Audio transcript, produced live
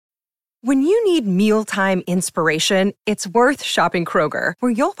When you need mealtime inspiration, it's worth shopping Kroger,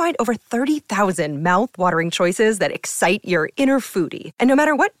 where you'll find over 30,000 mouth-watering choices that excite your inner foodie. And no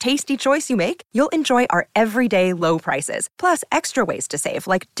matter what tasty choice you make, you'll enjoy our everyday low prices, plus extra ways to save,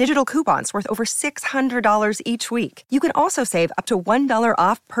 like digital coupons worth over $600 each week. You can also save up to $1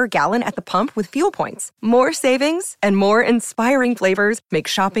 off per gallon at the pump with fuel points. More savings and more inspiring flavors make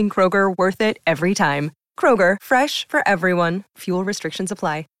shopping Kroger worth it every time. Kroger, fresh for everyone. Fuel restrictions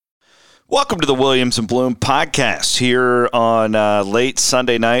apply. Welcome to the Williams and Blum podcast here on late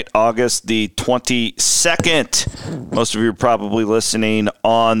Sunday night, August the 22nd. Most of you are probably listening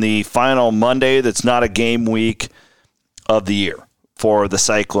on the final Monday that's not a game week of the year for the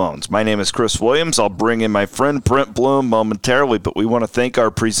Cyclones. My name is Chris Williams. I'll bring in my friend Brent Blum momentarily, but we want to thank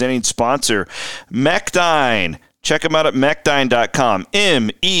our presenting sponsor, Mechdyne. Check them out at mechdyne.com,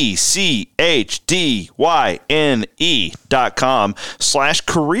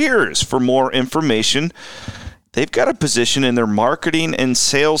 mechdYNE.com/careers for more information. They've got a position in their marketing and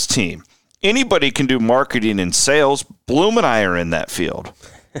sales team. Anybody can do marketing and sales. Blum and I are in that field.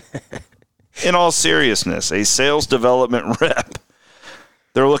 In all seriousness, a sales development rep.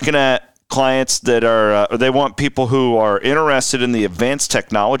 They're looking at clients that are, they want people who are interested in the advanced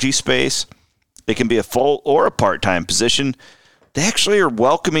technology space. It can be a full or a part-time position. They actually are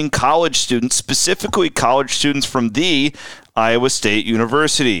welcoming college students, specifically college students from the Iowa State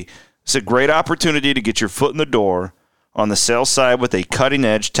University. It's a great opportunity to get your foot in the door on the sales side with a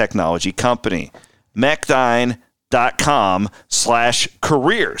cutting-edge technology company.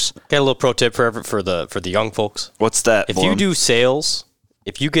 Mechdyne.com/careers. Got a little pro tip for the young folks. What's that? If you do sales,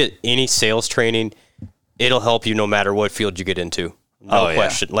 if you get any sales training, it'll help you no matter what field you get into. No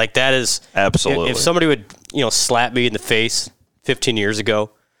question. Yeah. Like that is absolutely. If somebody would, slap me in the face 15 years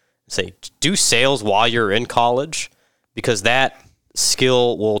ago, say do sales while you're in college, because that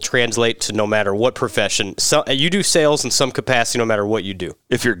skill will translate to no matter what profession. So you do sales in some capacity, no matter what you do.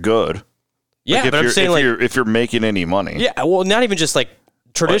 If you're good, yeah. But I'm saying if you're making any money, yeah. Well, not even just like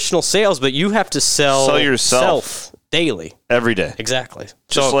traditional sales, but you have to sell yourself daily, every day. Exactly.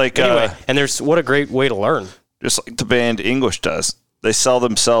 Just so, like anyway, and what a great way to learn. Just like the band English does. They sell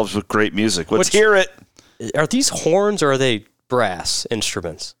themselves with great music. Let's hear it. Are these horns or are they brass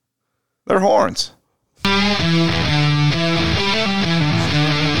instruments? They're horns.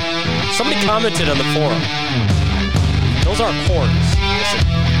 Somebody commented on the forum. Those aren't horns.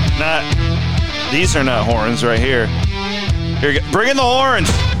 These are not horns right here. Here you go. Bring in the horns.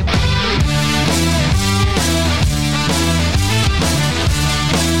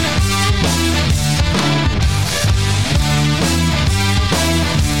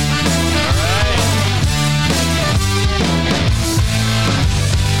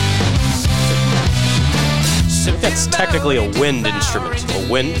 That's technically a wind instrument.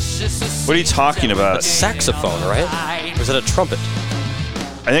 A wind? What are you talking about? A saxophone, right? Or is it a trumpet?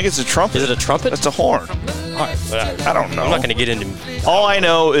 I think it's a trumpet. Is it a trumpet? That's a horn. All right. I don't know. I'm not going to get into... All I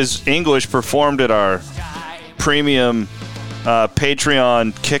know is English performed at our premium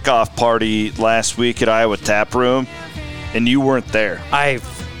Patreon kickoff party last week at Iowa Tap Room, and you weren't there. I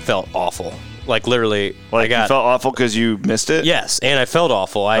felt awful. Like, literally. You felt awful because you missed it? Yes, and I felt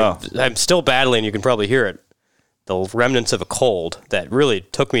awful. I'm still battling. You can probably hear it. The remnants of a cold that really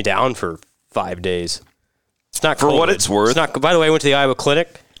took me down for 5 days. It's not for COVID. What it's worth. It's not. By the way, I went to the Iowa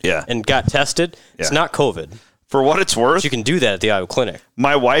Clinic. Yeah. And got tested. Yeah. It's not COVID. For what it's worth, you can do that at the Iowa Clinic.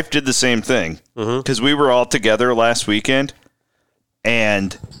 My wife did the same thing because we were all together last weekend,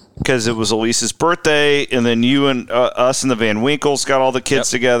 and because it was Elise's birthday, and then you and us and the Van Winkles got all the kids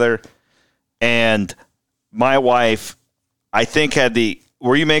together, and my wife, I think, had the.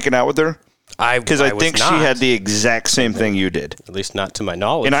 Were you making out with her? Because I think she had the exact same thing you did. At least not to my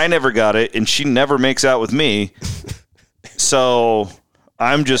knowledge. And I never got it, and she never makes out with me. So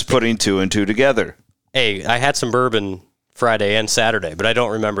I'm just putting two and two together. Hey, I had some bourbon Friday and Saturday, but I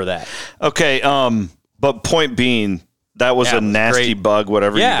don't remember that. Okay, but point being, that was a nasty bug,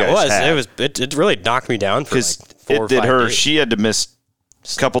 whatever you guys had. Yeah, it was. It really knocked me down for like 4 or 5 days. It did her. She had to miss a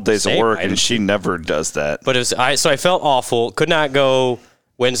couple days of work, and she never does that. But it was. So I felt awful. Could not go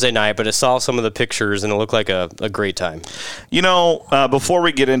Wednesday night, but I saw some of the pictures, and it looked like a great time. Before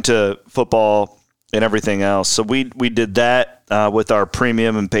we get into football and everything else, so we did that with our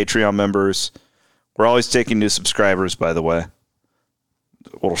premium and Patreon members. We're always taking new subscribers, by the way. A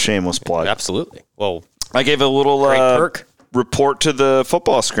little shameless plug. Absolutely. Well, I gave a little report to the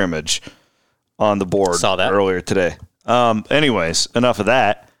football scrimmage on the board earlier today. Anyways, enough of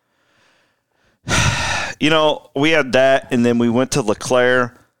that. We had that, and then we went to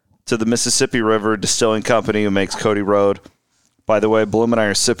LeClaire to the Mississippi River Distilling Company, who makes Cody Road. By the way, Blum and I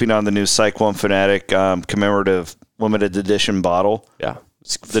are sipping on the new Cyclone Fanatic commemorative limited edition bottle. Yeah.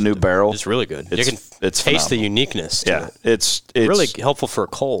 The new barrel. It's really good. You can taste phenomenal. The uniqueness to it. It's really helpful for a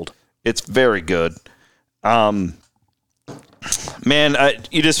cold. It's very good. Man,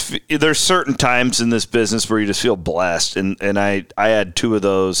 there's certain times in this business where you just feel blessed, and I had 2 of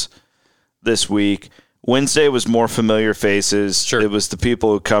those this week. Wednesday was more familiar faces. Sure. It was the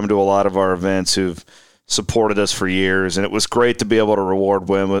people who come to a lot of our events who've supported us for years, and it was great to be able to reward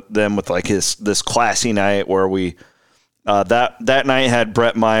them with like this classy night where we that night had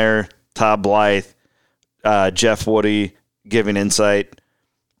Brett Meyer, Todd Blythe, Jeff Woody giving insight,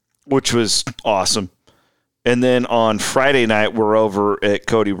 which was awesome. And then on Friday night, we're over at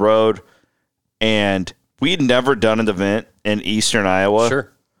Cody Road, and we'd never done an event in Eastern Iowa.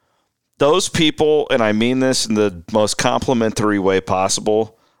 Sure. Those people, and I mean this in the most complimentary way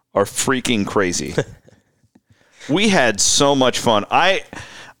possible, are freaking crazy. We had so much fun. I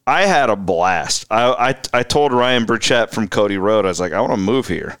had a blast. I told Ryan Burchett from Cody Road, I was like, I want to move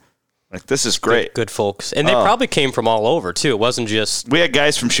here. Like, this is great. Good folks. And they probably came from all over, too. It wasn't just... We had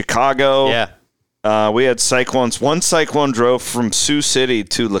guys from Chicago. Yeah. We had Cyclones. One Cyclone drove from Sioux City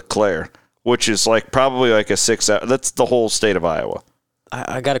to LeClaire, which is like probably like a 6 hour. That's the whole state of Iowa.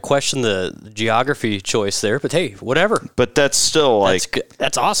 I got to question the geography choice there, but hey, whatever. But that's still like...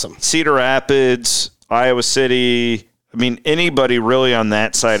 That's awesome. Cedar Rapids, Iowa City. I mean, anybody really on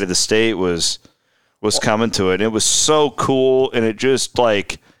that side of the state was coming to it. It was so cool, and it just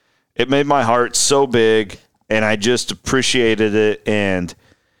like it made my heart so big, and I just appreciated it. And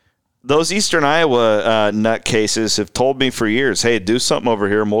those Eastern Iowa nutcases have told me for years, "Hey, do something over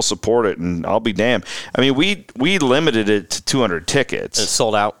here, and we'll support it." And I'll be damned. I mean, we limited it to 200 tickets. And it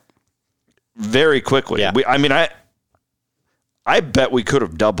sold out very quickly. Yeah. I bet we could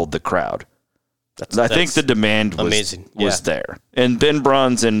have doubled the crowd. I think the demand was there. And Ben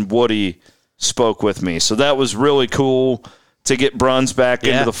Bruns and Woody spoke with me. So that was really cool to get Bruns back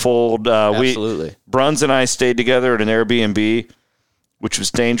into the fold. Absolutely. Bruns and I stayed together at an Airbnb, which was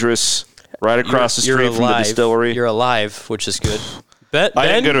dangerous, right across the street from the distillery. You're alive, which is good. I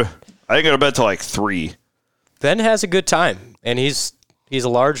didn't go to bed till like 3. Ben has a good time, and he's a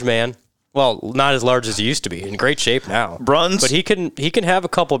large man. Well, not as large as he used to be. In great shape now. Bruns, but he can have a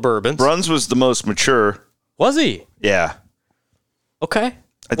couple of bourbons. Bruns was the most mature. Was he? Yeah. Okay.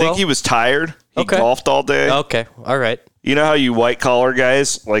 I think he was tired. He golfed all day. Okay. All right. You know how you white collar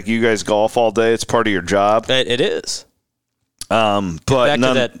guys, like you guys golf all day? It's part of your job. It is. But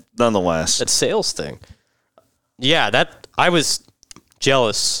nonetheless. That sales thing. Yeah, I was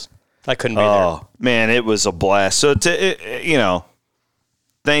jealous. I couldn't be there. Oh, man, it was a blast. So,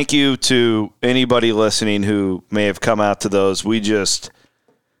 thank you to anybody listening who may have come out to those.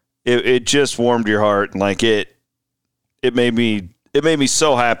 It just warmed your heart. Like it made me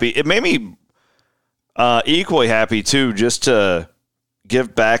so happy. It made me equally happy too, just to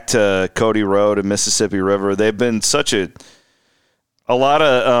give back to Cody Road and Mississippi River. They've been such a lot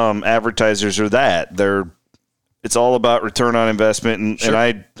of advertisers are that it's all about return on investment. And, sure.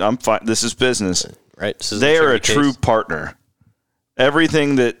 and I'm fine. This is business, right? They are a true partner.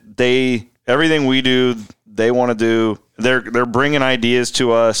 Everything we do, they want to do. They're bringing ideas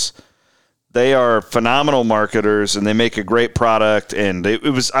to us. They are phenomenal marketers, and they make a great product. And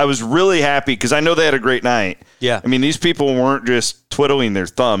I was really happy because I know they had a great night. Yeah, I mean, these people weren't just twiddling their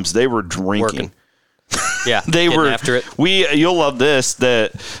thumbs; they were drinking. Working. Yeah, they were after it. You'll love this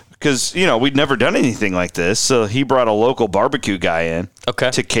because we'd never done anything like this. So he brought a local barbecue guy in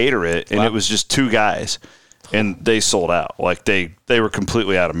to cater it, and it was just 2 guys. And they sold out. Like they were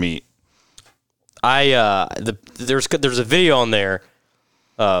completely out of meat. There's a video on there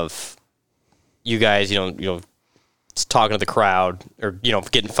of you guys, talking to the crowd or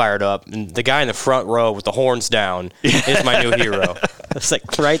getting fired up, and the guy in the front row with the horns down is my new hero. It's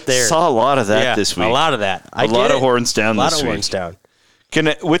like right there. Saw a lot of that this week. A lot of that. A lot of horns down this week. A lot of horns down.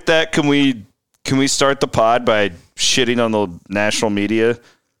 Can we start the pod by shitting on the national media?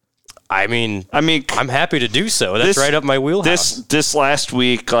 I mean, I'm happy to do so. That's right up my wheelhouse. This last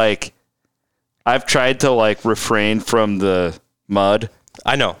week, like, I've tried to refrain from the mud.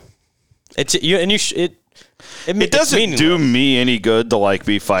 I know. It doesn't do me any good to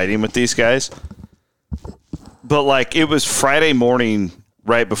be fighting with these guys. But it was Friday morning,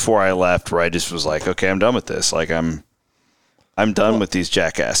 right before I left, where I just was like, okay, I'm done with this. Like, I'm done with these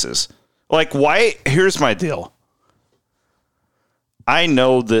jackasses. Why? Here's my deal. I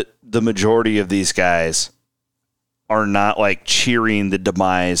know that the majority of these guys are not cheering the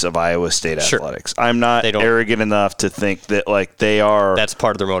demise of Iowa State athletics. I'm not arrogant enough to think that they are. That's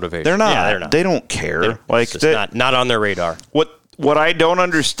part of their motivation. They're not. Yeah, they're not. They don't care. It's just not on their radar. What what I don't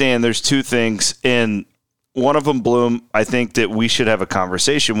understand, there's two things, and one of them, Blum, I think that we should have a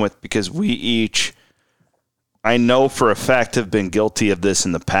conversation with, because we each, I know for a fact, have been guilty of this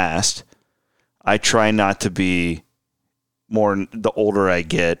in the past. I try not to be more the older I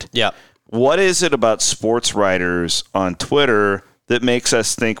get. Yeah. What is it about sports writers on Twitter that makes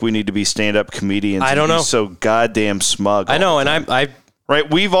us think we need to be stand-up comedians? I don't know. So goddamn smug. I know, and I right.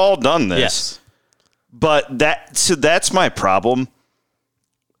 We've all done this. Yes. But that's my problem.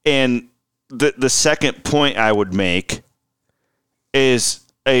 And the second point I would make is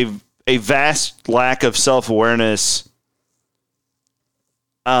a vast lack of self-awareness.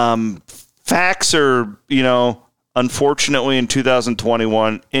 Facts are, unfortunately in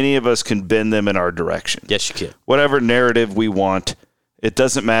 2021, any of us can bend them in our direction. Yes, you can. Whatever narrative we want. It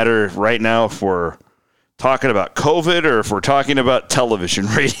doesn't matter right now if we're talking about COVID or if we're talking about television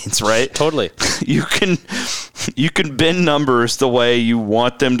ratings, right? Totally. You can bend numbers the way you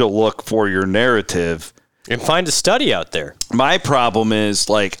want them to look for your narrative. And find a study out there. My problem is,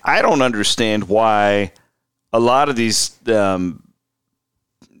 I don't understand why a lot of these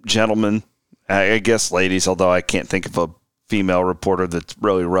gentlemen, I guess ladies, although I can't think of a female reporter that's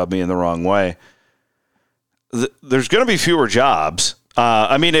really rubbed me in the wrong way. There's going to be fewer jobs.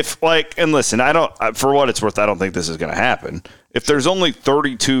 And listen, for what it's worth, I don't think this is going to happen. If there's only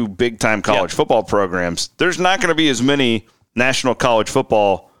 32 big-time college football programs, there's not going to be as many national college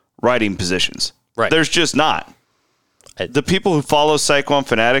football writing positions. Right. There's just not. The people who follow Cyclone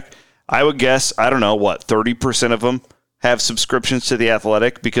Fanatic, I would guess, 30% of them have subscriptions to The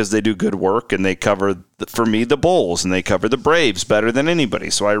Athletic because they do good work and they cover, for me, the Bulls, and they cover the Braves better than anybody.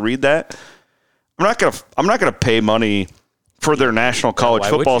 So I read that. I'm not gonna pay money for their national college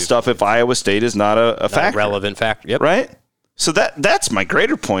football stuff if Iowa State is not a factor. Relevant factor. Yep. Right? So that's my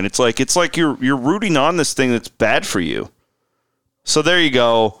greater point. It's like you're rooting on this thing that's bad for you. So there you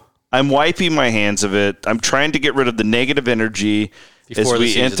go. I'm wiping my hands of it. I'm trying to get rid of the negative energy as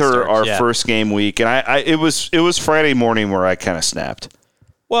we enter our first game week. And it was Friday morning where I kind of snapped.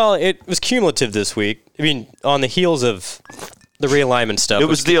 Well, it was cumulative this week. I mean, on the heels of the realignment stuff. It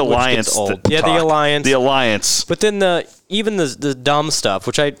was the alliance. The alliance. The alliance. But then the dumb stuff,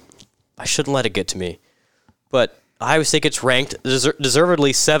 which I shouldn't let it get to me. But Iowa State gets ranked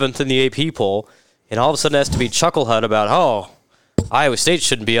deservedly 7th in the AP poll, and all of a sudden has to be chucklehead about, Iowa State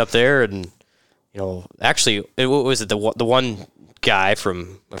shouldn't be up there. And, actually, what was it? The one guy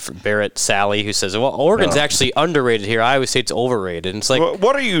from Barrett Sally who says, well, Oregon's actually underrated here. Iowa State's overrated. And it's like,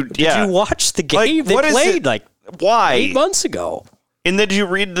 what are you? Did you watch the game they played why 8 months ago? And did you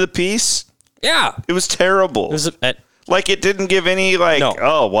read the piece? Yeah, it was terrible. It was it didn't give any no.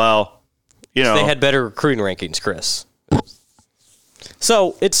 Oh well, they had better recruiting rankings, Chris.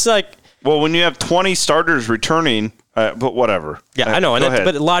 So it's when you have 20 starters returning, but whatever. Yeah, I know,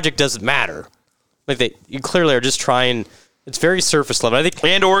 but logic doesn't matter. You clearly are just trying. It's very surface level. I think,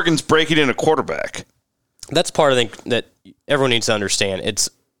 and Oregon's breaking in a quarterback. That's part that everyone needs to understand. It's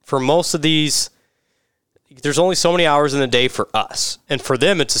for most of these. There's only so many hours in the day for us, and for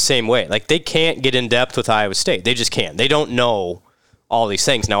them, it's the same way. They can't get in depth with Iowa State. They just can't. They don't know all these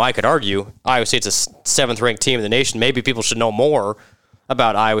things. Now, I could argue Iowa State's a 7th-ranked team in the nation. Maybe people should know more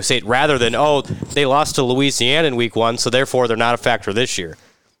about Iowa State rather than, they lost to Louisiana in week 1, so therefore they're not a factor this year,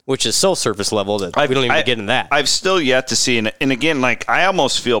 which is so surface level that we don't even get into that. I've still yet to see, and again, I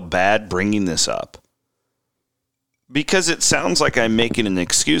almost feel bad bringing this up because it sounds like I'm making an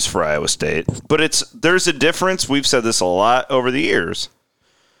excuse for Iowa State, but there's a difference. We've said this a lot over the years.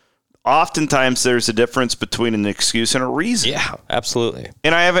 Oftentimes there's a difference between an excuse and a reason. Yeah, absolutely.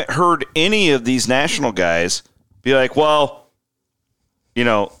 And I haven't heard any of these national guys be like, Florida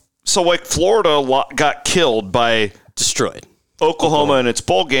got killed by destroyed Oklahoma in its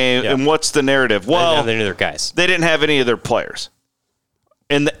bowl game, and what's the narrative? Well, they didn't have any of their guys. They didn't have any of their players.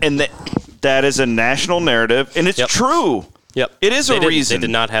 And that is a national narrative, and it's true. Yep. It is a reason. They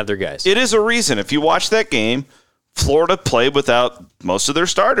did not have their guys. It is a reason. If you watch that game, Florida played without most of their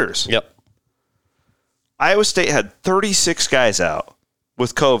starters. Yep. Iowa State had 36 guys out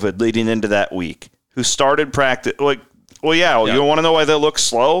with COVID leading into that week who started practice. You want to know why they look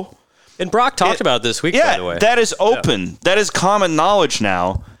slow? And Brock talked about it this week, by the way. That is open. Yeah. That is common knowledge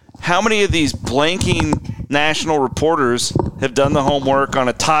now. How many of these blanking national reporters have done the homework on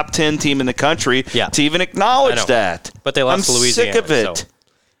a top 10 team in the country to even acknowledge that? But they lost to Louisiana. I'm sick of it. So.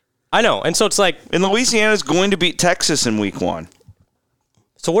 I know. And so it's And Louisiana is going to beat Texas in week 1.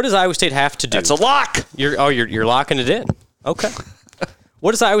 So what does Iowa State have to do? That's a lock. You're locking it in. Okay.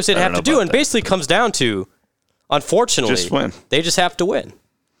 What does Iowa State have to do? And basically comes down to, unfortunately, just win. They just have to win.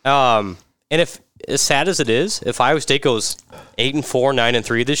 And if, as sad as it is, if Iowa State goes 8-4,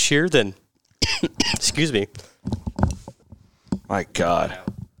 9-3 this year, then, excuse me. My God.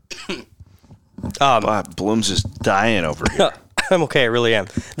 Blum's just dying over here. I'm okay, I really am.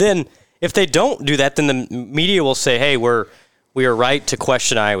 Then, if they don't do that, then the media will say, hey, we are right to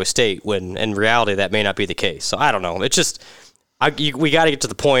question Iowa State, when in reality that may not be the case. So I don't know. It's just, we got to get to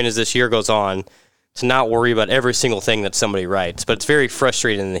the point as this year goes on to not worry about every single thing that somebody writes. But it's very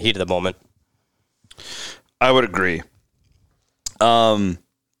frustrating in the heat of the moment. I would agree.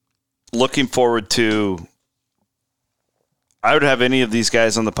 Looking forward to, I would have any of these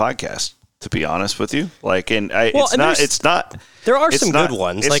guys on the podcast, to be honest with you. It's not. There are some good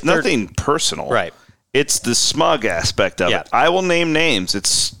ones. It's nothing personal. Right. It's the smug aspect of it. I will name names.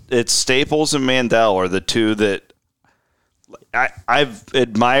 It's Staples and Mandel are the two that I've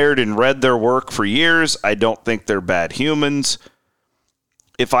admired and read their work for years. I don't think they're bad humans.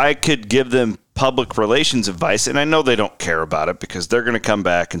 If I could give them public relations advice, and I know they don't care about it because they're going to come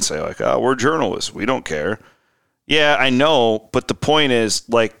back and say, like, oh, we're journalists. We don't care. Yeah, I know. But the point is,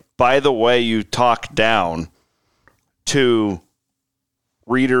 like, by the way you talk down to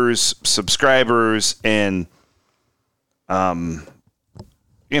readers, subscribers, and,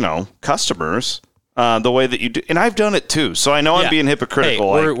 customers, the way that you do. And I've done it too. So I know I'm being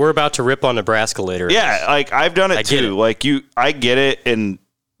hypocritical. Hey, we're about to rip on Nebraska later. Yeah, like I've done it too. I get it. And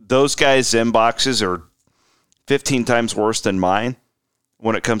those guys' inboxes are 15 times worse than mine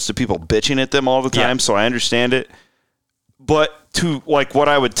when it comes to people bitching at them all the time. So I understand it. But what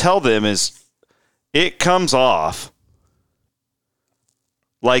I would tell them is it comes off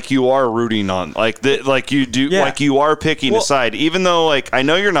like you are rooting on, you are picking a side, even though I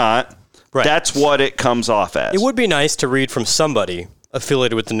know you're not. Right. That's what it comes off as. It would be nice to read from somebody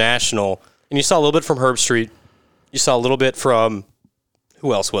affiliated with the National, and you saw a little bit from Herb Street. You saw a little bit from,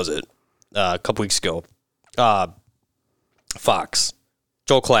 who else was it? A couple weeks ago. Fox.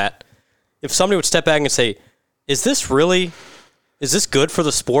 Joel Klatt. If somebody would step back and say, is this good for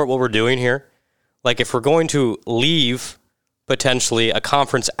the sport, what we're doing here? Like, if we're going to leave potentially a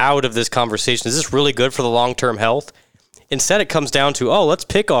conference out of this conversation, is this really good for the long-term health? Instead, it comes down to, let's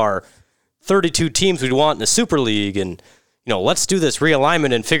pick our 32 teams we want in the Super League, and let's do this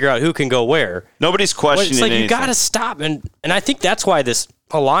realignment and figure out who can go where. Nobody's questioning it's like anything. You got to stop, and I think that's why this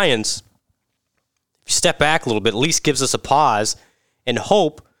alliance, if you step back a little bit, at least gives us a pause and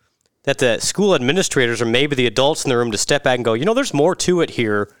hope that the school administrators or maybe the adults in the room to step back and go, there's more to it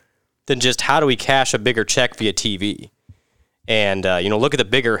here than just how do we cash a bigger check via TV. And, look at the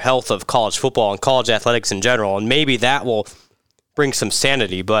bigger health of college football and college athletics in general, and maybe that will bring some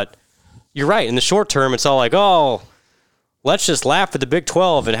sanity. But you're right. In the short term, it's all like, let's just laugh at the Big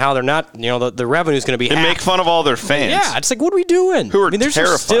 12 and how they're not, the revenue is going to be half. And make fun of all their fans. Yeah, it's like, what are we doing? Who are there's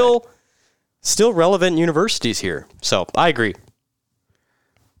terrified. Still relevant universities here. So I agree.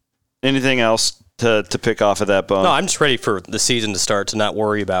 Anything else to pick off of that bone? No, I'm just ready for the season to start to not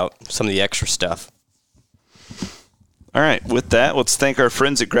worry about some of the extra stuff. All right. With that, let's thank our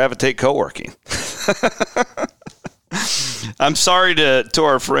friends at Gravitate Co-working. I'm sorry to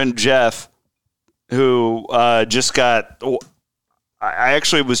our friend Jeff, who just got. I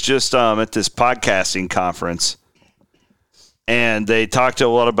actually was just at this podcasting conference, and they talked a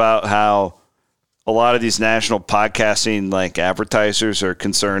lot about how a lot of these national podcasting advertisers are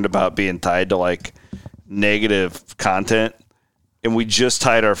concerned about being tied to negative content. And we just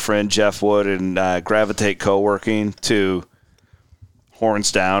tied our friend Jeff Wood and Gravitate Co-working to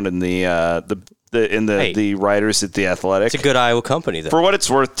horns down in the writers at The Athletic. It's a good Iowa company, though. For what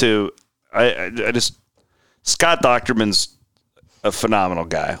it's worth, too, I just Scott Docterman's a phenomenal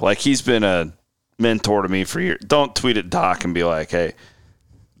guy. He's been a mentor to me for years. Don't tweet at Doc and be like, hey,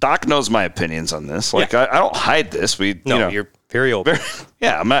 Doc knows my opinions on this. I don't hide this. You're very open.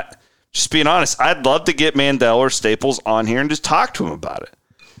 I'm not. Just being honest, I'd love to get Mandel or Staples on here and just talk to him about it.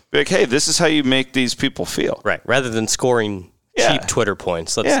 Be like, hey, this is how you make these people feel. Right. Rather than scoring cheap Twitter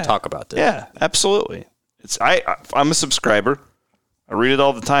points, let's talk about this. Yeah, absolutely. I'm a subscriber. I read it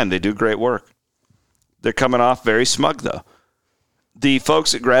all the time. They do great work. They're coming off very smug, though. The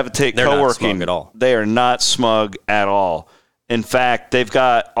folks at Gravitate Co-working, not smug at all. They are not smug at all. In fact, they've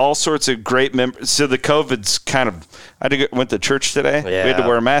got all sorts of great members. So the COVID's kind of – went to church today. Yeah. We had to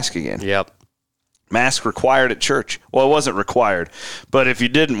wear a mask again. Yep. Mask required at church. Well, it wasn't required. But if you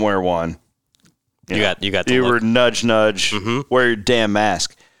didn't wear one, you were nudge, wear your damn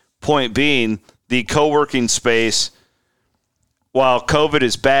mask. Point being, the co-working space, while COVID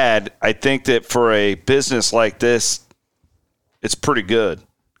is bad, I think that for a business like this, it's pretty good.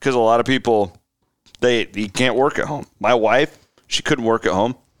 Because a lot of people – you can't work at home. My wife, she couldn't work at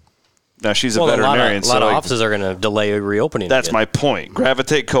home. Now, she's a veterinarian. A lot of offices are going to delay reopening. That's my point.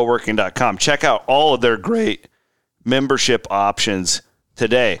 GravitateCoworking.com. Check out all of their great membership options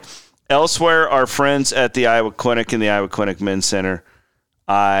today. Elsewhere, our friends at the Iowa Clinic and the Iowa Clinic Men's Center,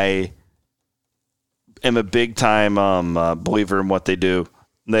 I am a big-time believer in what they do.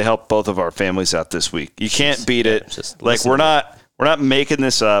 They helped both of our families out this week. You can't beat it. Like, we're not making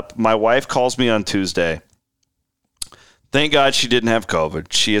this up. My wife calls me on Tuesday. Thank God she didn't have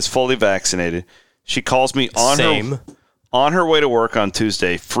COVID. She is fully vaccinated. She calls me on her way to work on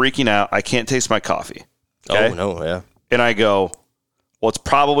Tuesday, freaking out. I can't taste my coffee. Okay? Oh, no, yeah. And I go, well, it's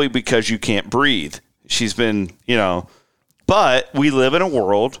probably because you can't breathe. She's been, but we live in a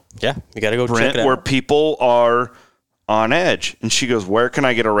world, you got to go Brent, check it out, where people are on edge. And she goes, where can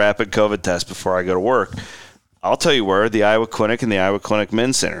I get a rapid COVID test before I go to work? I'll tell you where, the Iowa Clinic and the Iowa Clinic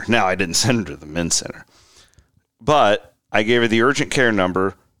Men's Center. Now, I didn't send her to the Men's Center, but I gave her the urgent care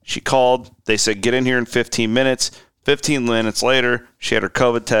number. She called. They said, get in here in 15 minutes. 15 minutes later, she had her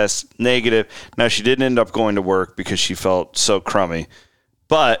COVID test negative. Now, she didn't end up going to work because she felt so crummy,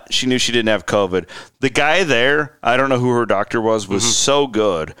 but she knew she didn't have COVID. The guy there, I don't know who her doctor was so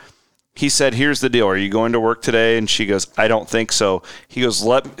good. He said, here's the deal. Are you going to work today? And she goes, I don't think so. He goes,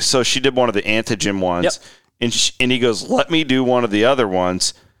 so she did one of the antigen ones. Yep. And he goes, let me do one of the other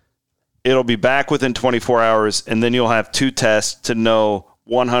ones. It'll be back within 24 hours, and then you'll have 2 tests to know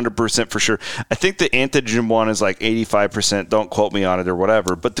 100% for sure. I think the antigen one is like 85%. Don't quote me on it or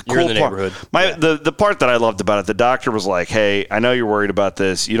whatever. But the cool part, the part that I loved about it, the doctor was like, hey, I know you're worried about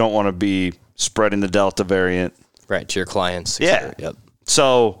this. You don't want to be spreading the Delta variant. Right, to your clients. Yeah. Yep.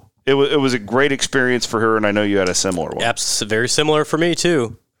 So it was a great experience for her, and I know you had a similar one. It's very similar for me,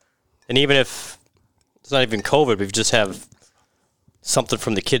 too. And even if it's not even COVID, we just have something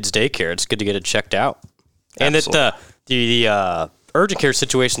from the kids' daycare, it's good to get it checked out. And that the urgent care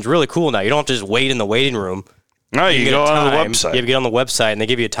situation is really cool now. You don't have to just wait in the waiting room. No, you go on the website. You have to get on the website, and they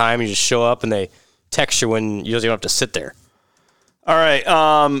give you a time. You just show up, and they text you when you don't have to sit there. All right,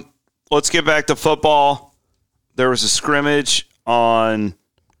 let's get back to football. There was a scrimmage on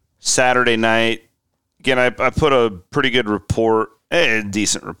Saturday night. Again, I put a pretty good report, a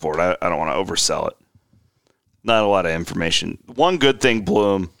decent report. I don't want to oversell it. Not a lot of information. One good thing,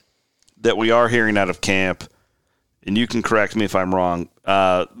 Blum, that we are hearing out of camp, and you can correct me if I'm wrong,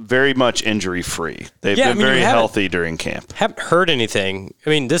 very much injury-free. They've been very healthy during camp. Haven't heard anything.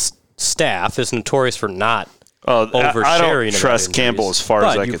 I mean, this staff is notorious for not oversharing. I don't trust Campbell as far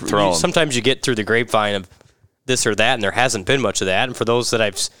as I could throw him. Sometimes you get through the grapevine of this or that, and there hasn't been much of that. And for those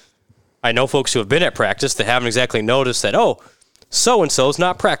that I know folks who have been at practice that haven't exactly noticed that, so-and-so's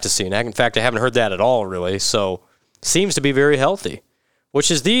not practicing. In fact, I haven't heard that at all, really. So, seems to be very healthy, which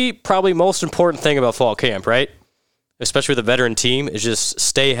is the probably most important thing about fall camp, right? Especially with a veteran team, is just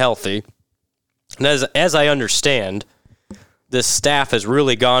stay healthy. And as I understand, this staff has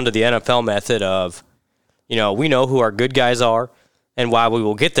really gone to the NFL method of, we know who our good guys are, and while we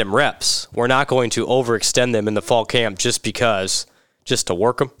will get them reps, we're not going to overextend them in the fall camp just to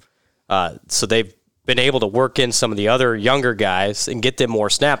work them. So they've been able to work in some of the other younger guys and get them more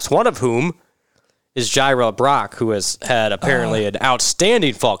snaps, one of whom is Jairell Brock, who has had apparently an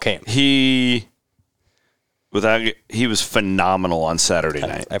outstanding fall camp. He was phenomenal on Saturday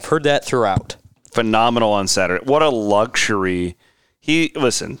night. I've heard that throughout. Phenomenal on Saturday. What a luxury.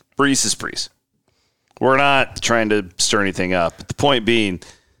 Listen, Brees is Brees. We're not trying to stir anything up. The point being,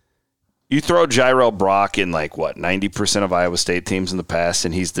 you throw Jairell Brock in 90% of Iowa State teams in the past,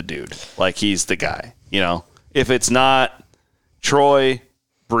 and he's the dude. He's the guy. If it's not Troy,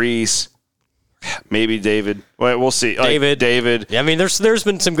 Brees, maybe David. Well, we'll see. David. Yeah, I mean, there's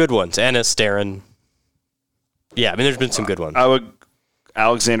been some good ones. Ennis, Darren. Yeah, I mean, there's been some good ones.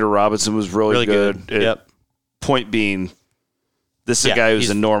 Alexander Robinson was really good. Yep. Point being, this is a guy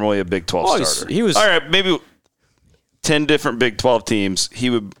who's normally a Big 12 starter. He was all right. Maybe 10 different Big 12 teams. He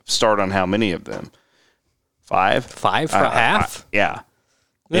would start on how many of them? 5? 5 for half. Yeah.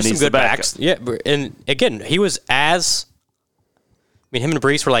 There's some good backs. Yeah, and again, he was him and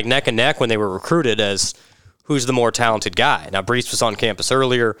Brees were like neck and neck when they were recruited as who's the more talented guy. Now, Brees was on campus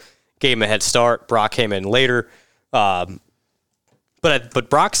earlier, gave him a head start. Brock came in later. But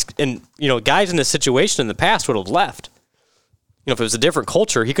Brock's, and guys in this situation in the past would have left. If it was a different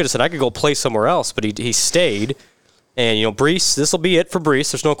culture, he could have said, I could go play somewhere else, but he stayed. And, Brees, this will be it for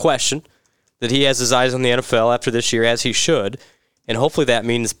Brees. There's no question that he has his eyes on the NFL after this year, as he should. And hopefully that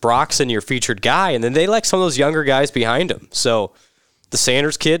means Brock's in your featured guy, and then they like some of those younger guys behind him. So the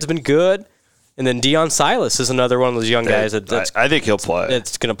Sanders kid's been good, and then Deion Silas is another one of those young guys that's I think he'll play.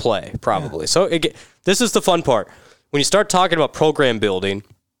 It's going to play, probably. Yeah. So this is the fun part. When you start talking about program building,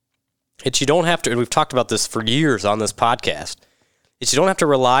 you don't have to, and we've talked about this for years on this podcast, you don't have to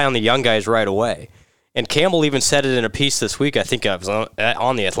rely on the young guys right away. And Campbell even said it in a piece this week. I think I was on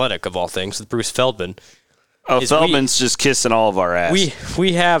The Athletic, of all things, with Bruce Feldman. Feldman's just kissing all of our ass.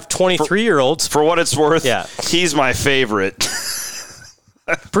 We have 23-year-olds. For what it's worth, he's my favorite.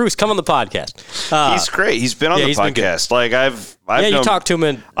 Bruce, come on the podcast. He's great. He's been on the podcast. Like I've known, you talked to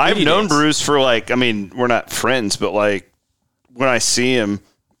him I've known Bruce for we're not friends, but like when I see him,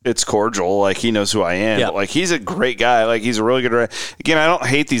 it's cordial. Like he knows who I am. Yeah. But like he's a great guy. Like he's a really good. Again, I don't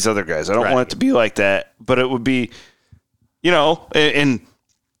hate these other guys. I don't want it to be like that. But it would be, and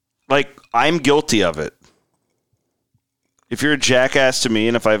like I'm guilty of it. If you're a jackass to me,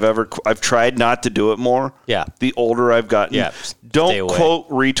 and if I've tried not to do it more. Yeah. The older I've gotten. Yeah. Don't quote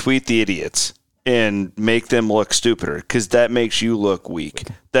retweet the idiots and make them look stupider because that makes you look weak.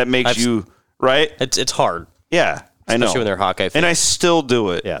 That makes you right. It's hard. Yeah, I know. Especially when they're Hawkeye fans. And I still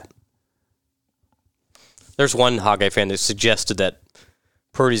do it. Yeah. There's one Hawkeye fan that suggested that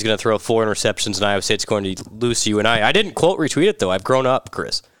Purdy's going to throw 4 interceptions and Iowa State's going to lose to UNI. I didn't quote retweet it though. I've grown up,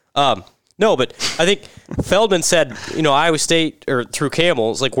 Chris. No, but I think Feldman said, Iowa State or through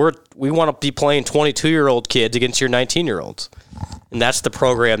Campbell, it's like we want to be playing 22-year-old kids against your 19-year-olds. And that's the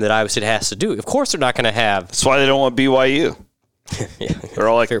program that Iowa State has to do. Of course they're not going to have. That's why they don't want BYU. They're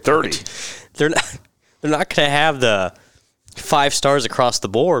all like 30. They're not going to have the 5 stars across the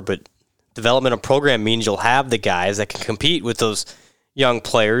board, but development of program means you'll have the guys that can compete with those young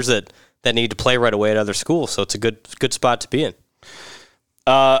players that need to play right away at other schools. So it's a good spot to be in.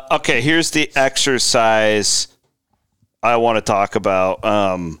 Okay, here's the exercise I want to talk about.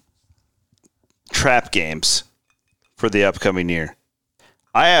 Trap games for the upcoming year.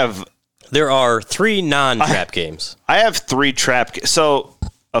 There are 3 non-trap games. I have 3 trap games. So,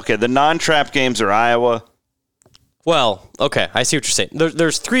 okay, the non-trap games are Iowa. Well, okay, I see what you're saying.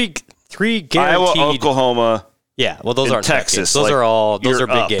 There's three guaranteed. Iowa, Oklahoma. Yeah, well, those aren't Texas. Trap games. Those are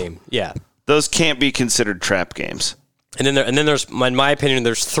big game. Yeah, those can't be considered trap games. And then there's, in my opinion,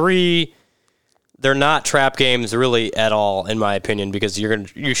 there's 3. They're not trap games really at all, in my opinion, because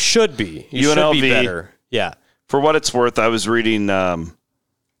you should be. You should be better. Yeah. For what it's worth, I was reading. I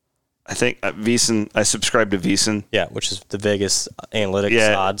think VEASAN. I subscribe to VEASAN. Yeah, which is the Vegas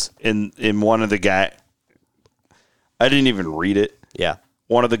analytics odds. In one of the guy, I didn't even read it. Yeah.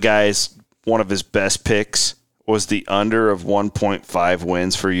 One of the guys, one of his best picks was the under of 1.5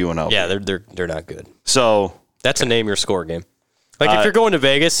 wins for UNLV. Yeah, they're not good. So. That's a name your score game. Like if you're going to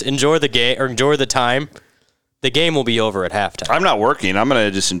Vegas, enjoy the game or enjoy the time. The game will be over at halftime. I'm not working. I'm going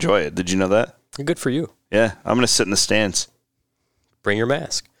to just enjoy it. Did you know that? Good for you. Yeah, I'm going to sit in the stands. Bring your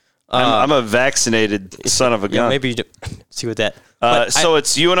mask. I'm a vaccinated son of a gun. Yeah, maybe see what that. So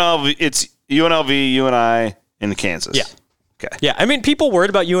it's UNLV, UNI, and Kansas. Yeah. Okay. Yeah, I mean, people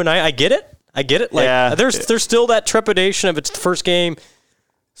worried about UNI. I get it. Like, there's still that trepidation of it's the first game,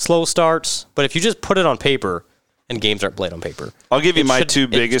 slow starts. But if you just put it on paper. And games aren't played on paper. I'll give you my 2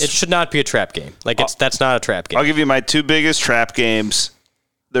 biggest. It should not be a trap game. That's not a trap game. I'll give you my 2 biggest trap games.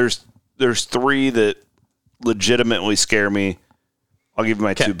 There's 3 that legitimately scare me. I'll give you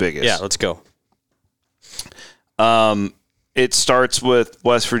my 2 biggest. Yeah, let's go. It starts with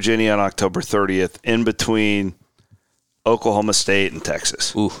West Virginia on October 30th, in between Oklahoma State and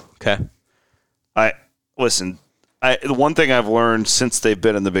Texas. Ooh, okay. The one thing I've learned since they've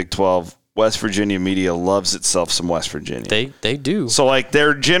been in the Big 12. West Virginia media loves itself some West Virginia. They do. So,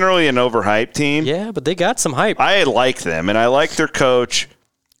 they're generally an overhyped team. Yeah, but they got some hype. I like them, and I like their coach.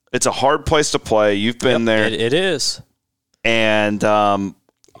 It's a hard place to play. You've been there. It is. And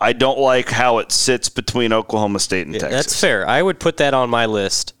I don't like how it sits between Oklahoma State and Texas. That's fair. I would put that on my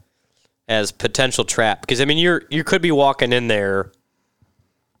list as potential trap. Because, I mean, you could be walking in there.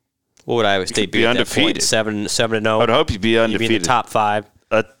 What would Iowa State be undefeated. At that point? 7-0? I'd hope you'd be undefeated. You'd be in the top 5.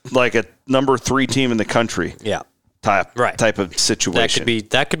 Like a number 3 team in the country. Yeah. Type of situation.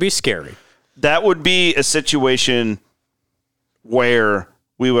 That could be scary. That would be a situation where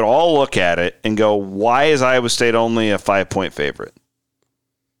we would all look at it and go, why is Iowa State only a 5-point favorite?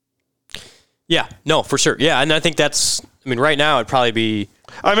 Yeah, no, for sure. Yeah, and I think right now it'd probably be.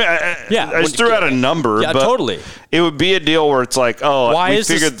 I mean, I just threw out a number. Yeah, but totally. It would be a deal where it's like,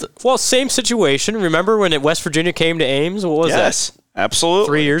 same situation. Remember when West Virginia came to Ames? What was that? Yes, absolutely.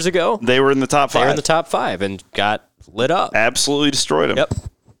 3 years ago? They were in the top 5. They were in the top 5 and got lit up. Absolutely destroyed them. Yep.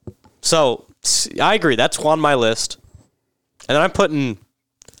 So, I agree. That's on my list. And then I'm putting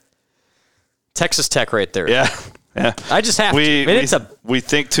Texas Tech right there. Yeah. I just have to. We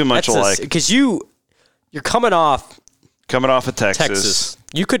think too much alike. Because you're coming off of Texas.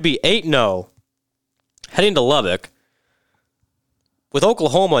 You could be 8-0 heading to Lubbock with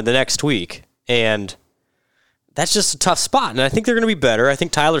Oklahoma the next week, and that's just a tough spot. And I think they're going to be better. I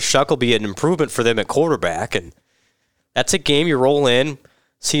think Tyler Shuck will be an improvement for them at quarterback, and that's a game you roll in,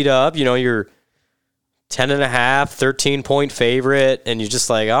 seed up, you're 10.5, 13-point favorite, and you're just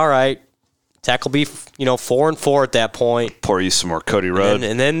like, all right, Tech will be, 4-4 at that point. Pour you some more Cody Road.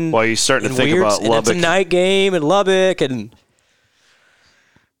 And then while you're starting to think about Lubbock. And it's a night game in Lubbock, and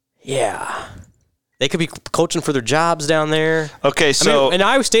yeah. They could be coaching for their jobs down there. Okay, so... and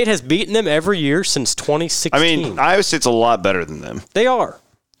Iowa State has beaten them every year since 2016. Iowa State's a lot better than them. They are.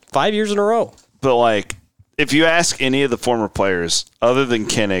 5 years in a row. But, if you ask any of the former players, other than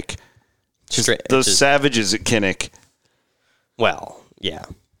Kinnick, those savages at Kinnick... Well, yeah.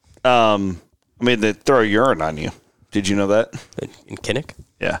 They throw urine on you. Did you know that? In Kinnick?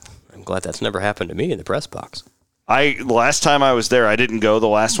 Yeah. I'm glad that's never happened to me in the press box. Last time I was there, I didn't go the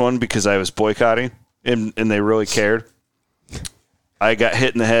last one because I was boycotting. And they really cared. I got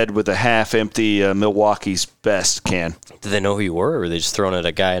hit in the head with a half-empty Milwaukee's Best can. Did they know who you were, or were they just throwing at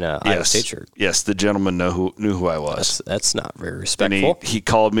a guy in a Iowa State shirt? Yes, the gentleman knew who I was. That's not very respectful. And he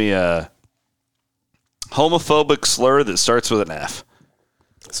called me a homophobic slur that starts with an F.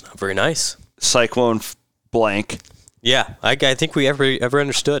 That's not very nice. Cyclone blank. Yeah, I think we ever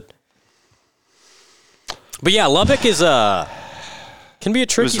understood. But yeah, Lubbock is can be a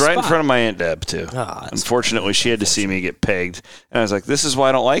tricky spot. It was right in front of my Aunt Deb, too. Unfortunately, she had to see me get pegged. And I was like, this is why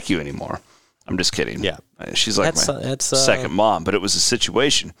I don't like you anymore. I'm just kidding. Yeah. She's like my second mom, but it was a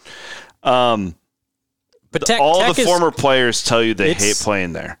situation. But all the former players tell you they hate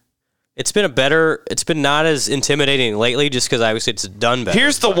playing there. It's been not as intimidating lately just because I would say it's done better.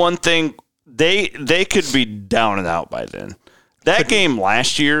 Here's the one thing. They could be down and out by then. That game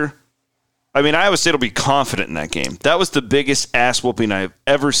last year... Iowa State will be confident in that game. That was the biggest ass whooping I've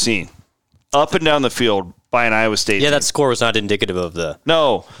ever seen, up and down the field by an Iowa State team. That score was not indicative of the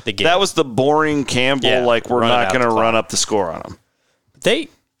game. That was the boring Campbell. We're not going to run up the score on them. They,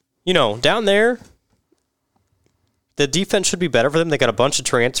 down there, the defense should be better for them. They got a bunch of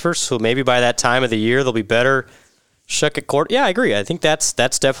transfers, so maybe by that time of the year they'll be better. Shuck at court. Yeah, I agree. I think that's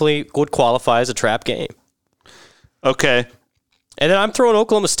definitely would qualify as a trap game. Okay, and then I'm throwing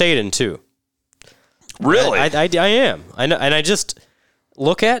Oklahoma State in too. Really? I am. I know, and I just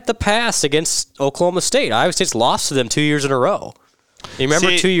look at the past against Oklahoma State. Iowa State's lost to them 2 years in a row. You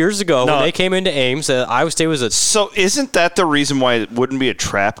remember 2 years ago when they came into Ames, Iowa State was a... So isn't that the reason why it wouldn't be a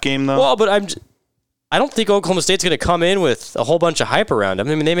trap game, though? Well, but I don't think Oklahoma State's going to come in with a whole bunch of hype around them.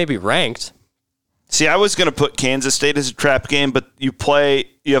 They may be ranked. See, I was going to put Kansas State as a trap game, but you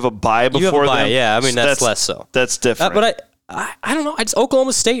have a bye before them. Yeah, that's less so. That's different. But I don't know.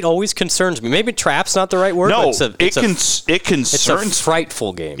 Oklahoma State always concerns me. Maybe trap's not the right word. No, but it concerns. It's a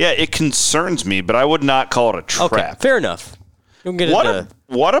frightful game. Yeah, it concerns me, but I would not call it a trap. Okay, fair enough.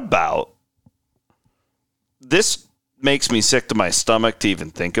 What about this? Makes me sick to my stomach to even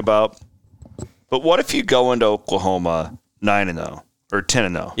think about. But what if you go into Oklahoma 9-0 or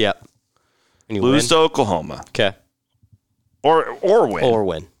 10-0? Yep. And you lose to Oklahoma. Okay. Or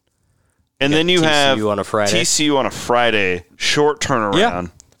win. And then you have TCU on a Friday, short turnaround. Yeah,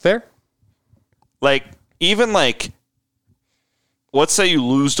 fair. Let's say you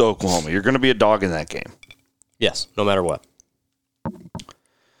lose to Oklahoma. You're going to be a dog in that game. Yes, no matter what.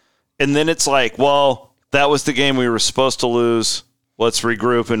 And then it's like, well, that was the game we were supposed to lose. Let's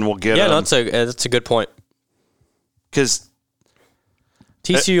regroup and we'll get them. Yeah, that's a good point. Because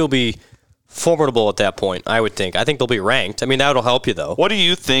TCU will be formidable at that point, I would think. I think they'll be ranked. That'll help you, though. What do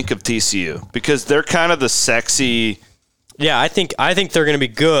you think of TCU? Because they're kind of the sexy... Yeah, I think they're going to be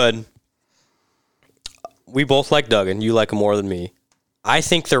good. We both like Duggan. You like him more than me. I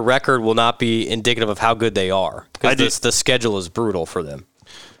think their record will not be indicative of how good they are. Because the schedule is brutal for them.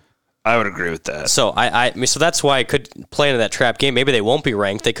 I would agree with that. So so that's why I could play into that trap game. Maybe they won't be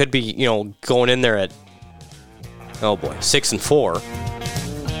ranked. They could be, going in there at 6-4.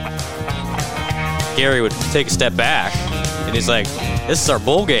 Gary would take a step back, and he's like, this is our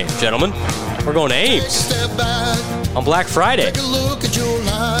bowl game, gentlemen. We're going to Ames on Black Friday.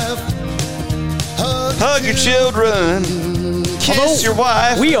 Hug your children. Kiss your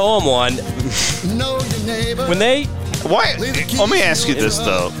wife. We owe them one. Why? Let me ask you this,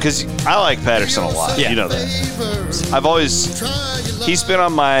 though, because I like Patterson a lot. Yeah. You know that. He's been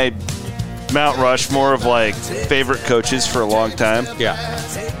on my Mount Rushmore of favorite coaches for a long time. Yeah.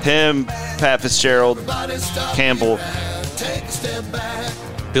 Him, Pat Fitzgerald, Campbell,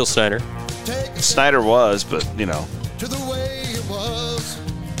 Bill Snyder. Snyder was, but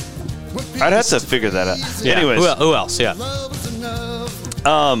I'd have to figure that out. Yeah. Anyways, who else? Yeah.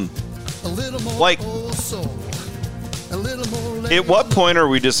 At what point are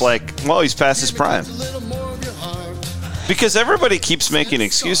we just like, well, he's past his prime? Because everybody keeps making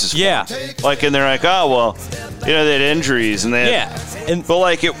excuses for him. Like, and they're like, oh, well, they had injuries. And but,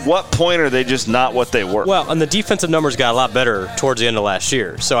 like, at what point are they just not what they were? Well, and the defensive numbers got a lot better towards the end of last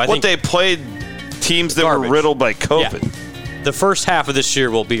year. So I think they played teams that were riddled by COVID. Yeah. The first half of this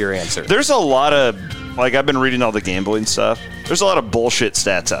year will be your answer. There's a lot of, like, I've been reading all the gambling stuff. There's a lot of bullshit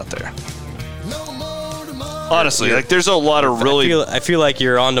stats out there. Honestly, like, there's a lot of really... I feel like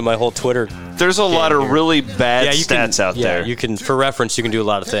you're onto my whole Twitter. There's a lot of really bad stats out there. You can, for reference, you can do a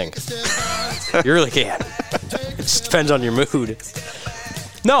lot of things. You really can. It just depends on your mood.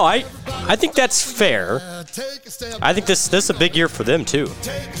 No, I think that's fair. I think this is a big year for them, too.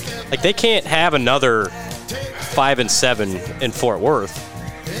 Like, they can't have another 5-7 in Fort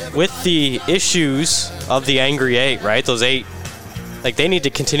Worth with the issues of the Angry 8, right? Those 8, like, they need to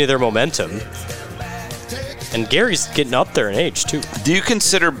continue their momentum. And Gary's getting up there in age, too. Do you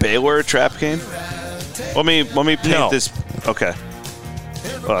consider Baylor a trap game? Let me paint this. Okay.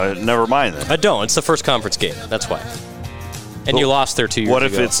 Never mind then. I don't. It's the first conference game. That's why. And you lost there 2 years ago. What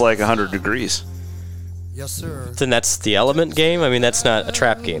if it's like 100 degrees? Yes, sir. Then that's the element game? I mean, that's not a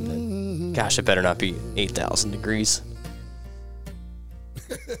trap game then. Gosh, it better not be 8,000 degrees.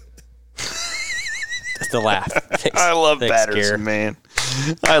 The laugh. Thanks. I love Patterson, man.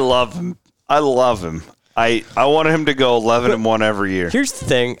 I love him. I wanted him to go 11-1 every year. Here's the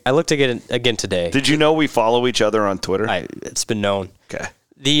thing. I looked again today. Did you know we follow each other on Twitter? It's been known. Okay.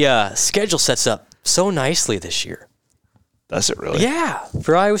 The schedule sets up so nicely this year. Does it really? Yeah.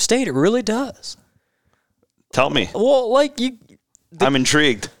 For Iowa State, it really does. Tell me. Well, like I'm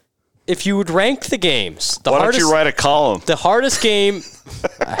intrigued. If you would rank the games, why don't you write a column? The hardest game.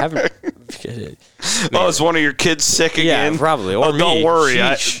 I haven't. Oh, is one of your kids sick again? Yeah, probably. Or me. Don't worry.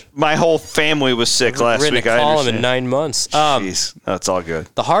 My whole family was sick last week. I column in 9 months. Jeez, that's all good.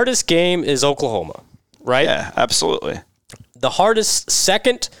 The hardest game is Oklahoma, right? Yeah, absolutely. The hardest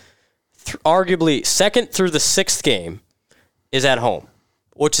arguably second through the 6th game is at home,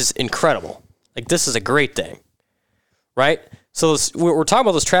 which is incredible. Like, this is a great thing, right? So we're talking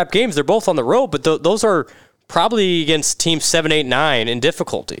about those trap games. They're both on the road, but those are probably against teams 7, 8, 9 in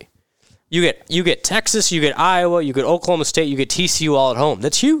difficulty. You get Texas, you get Iowa, you get Oklahoma State, you get TCU all at home.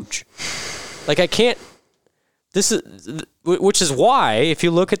 That's huge. Like, I can't. Which is why, if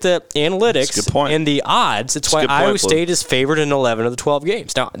you look at the analytics and the odds, it's why Iowa State is favored in 11 of the 12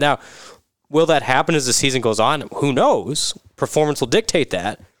 games. Now, will that happen as the season goes on? Who knows? Performance will dictate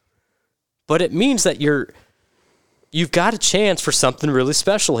that. But it means that you've got a chance for something really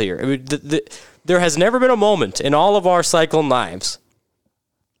special here. I mean, there has never been a moment in all of our cyclone lives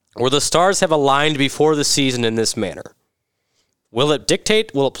where the stars have aligned before the season in this manner. Will it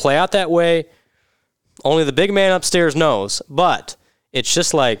dictate? Will it play out that way? Only the big man upstairs knows. But it's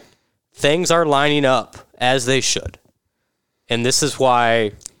just like things are lining up as they should. And this is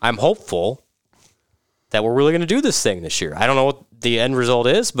why I'm hopeful that we're really going to do this thing this year. I don't know what the end result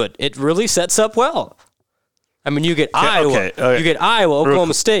is, but it really sets up well. I mean, you get Iowa, you get Iowa,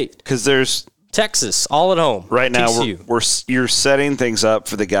 Oklahoma State, because there's Texas all at home. Right now, you're setting things up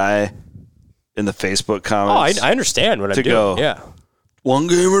for the guy in the Facebook comments. Oh, I understand what I'm doing. Go, yeah, one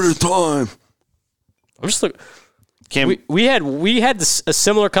game at a time. I'm just like, we had a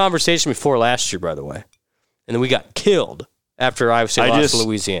similar conversation before last year, by the way, and then we got killed after Iowa State lost to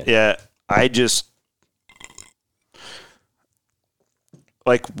Louisiana. Yeah,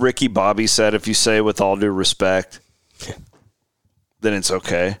 like Ricky Bobby said, if you say with all due respect, then it's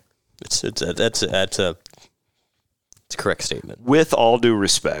okay. That's a correct statement. With all due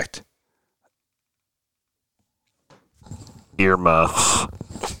respect. Earmuffs.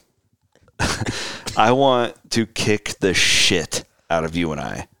 I want to kick the shit out of you and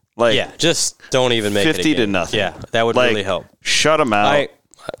I. Like, yeah, just don't even make 50 it to nothing. Yeah, that would really help. Shut them out.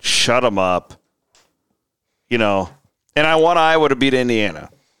 Shut them up. You know, and I want Iowa to beat Indiana.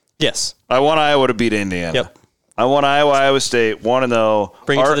 Yes. I want Iowa to beat Indiana. Yep. I want Iowa State 1-0.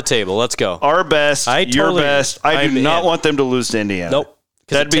 Bring it to the table. Let's go. Our best, your best. I do not want them to lose to Indiana. Nope.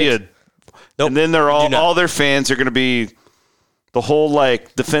 That'd be Nope. And then they're all their fans are going to be the whole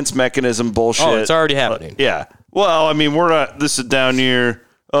like defense mechanism bullshit. Oh, it's already happening. Yeah. Well, I mean, we're not. This is down year.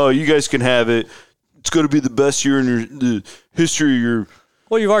 Oh, you guys can have it. It's going to be the best year in the history of your.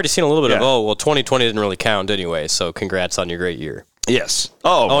 Well, you've already seen a little bit of 2020 didn't really count anyway. So congrats on your great year. Yes.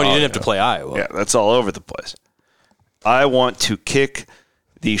 And you didn't have to play Iowa. Yeah, that's all over the place. I want to kick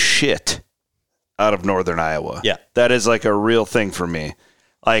the shit out of Northern Iowa. Yeah. That is like a real thing for me.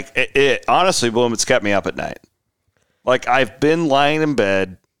 Like, it honestly, Blum, it's kept me up at night. Like, I've been lying in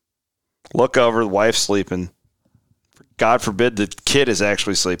bed, look over, the wife's sleeping. For God forbid the kid is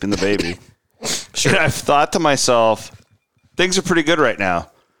actually sleeping, the baby. Sure. And I've thought to myself, things are pretty good right now.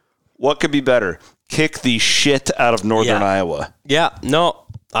 What could be better? Kick the shit out of Northern Iowa. Yeah, no,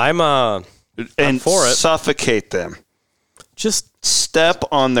 I'm for it. Suffocate them. Just step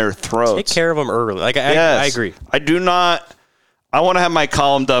on their throats. Take care of them early. Like I agree. I do not. I want to have my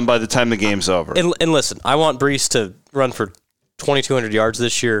column done by the time the game's over. And listen, I want Brees to run for 2,200 yards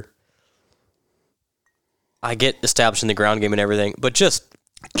this year. I get establishing the ground game and everything, but just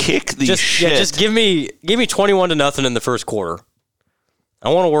kick the shit. Yeah, just give me 21-0 in the first quarter. I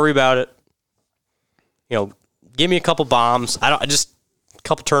don't want to worry about it. You know, give me a couple bombs. Just a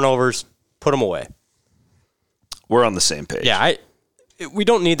couple turnovers. Put them away. We're on the same page. Yeah, we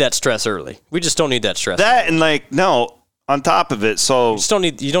don't need that stress early. We just don't need that stress. That and on top of it, so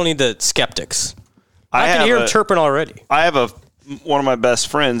you don't need the skeptics. I can hear them chirping already. I have one of my best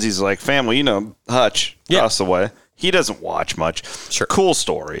friends. He's like family, Hutch across the way. He doesn't watch much. Sure. Cool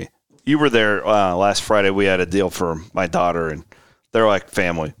story. You were there last Friday. We had a deal for my daughter, and they're like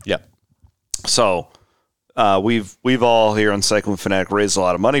family. Yep. So we've all here on Cycling Fanatic raised a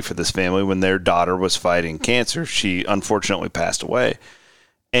lot of money for this family. When their daughter was fighting cancer, she unfortunately passed away,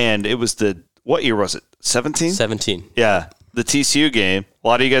 and it was what year was it? 17? 17. Yeah. The TCU game. A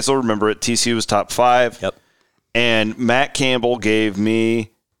lot of you guys will remember it. TCU was top 5. Yep. And Matt Campbell gave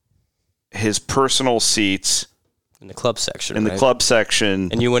me his personal seats. In the club section. In the club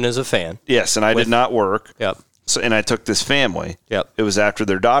section. And you went as a fan. Yes, and I did not work. Yep. So, and I took this family. Yep. It was after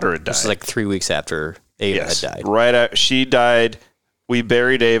their daughter had died. This was like 3 weeks after Ava had died. Right after she died. We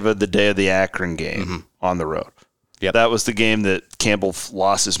buried Ava the day of the Akron game on the road. Yep. That was the game that Campbell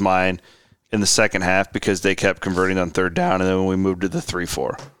lost his mind in the second half because they kept converting on third down, and then when we moved to the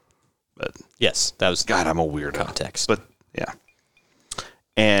 3-4. But yes, that was God, I'm a weirdo. Context. But yeah.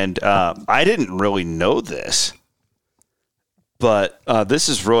 And I didn't really know this, but this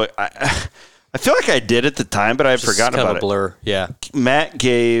is really I feel like I did at the time, but I had forgotten about it. Blur. Yeah. Matt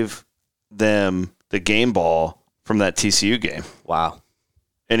gave them the game ball from that TCU game. Wow.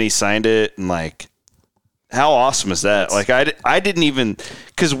 And he signed it, and how awesome is that? I didn't even,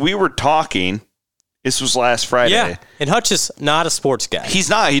 because we were talking. This was last Friday. Yeah, and Hutch is not a sports guy. He's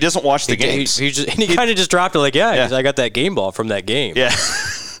not. He doesn't watch the games. He kind of just dropped it I got that game ball from that game. Yeah.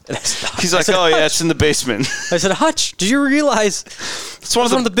 He's like, it's in the basement. I said, Hutch, did you realize it's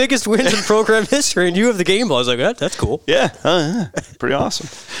one of the biggest wins in program history, and you have the game ball? I was like, that's cool. Yeah. Pretty awesome.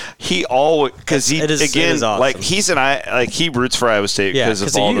 He always, because he, again, awesome. He roots for Iowa State because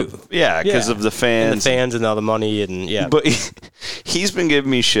of all because of the fans. And the fans and all the money, and yeah. But he's been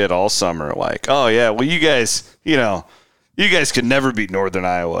giving me shit all summer, you guys, you guys could never beat Northern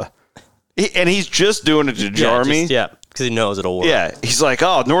Iowa. And he's just doing it to jar me. Yeah. Because he knows it'll work. Yeah, he's like,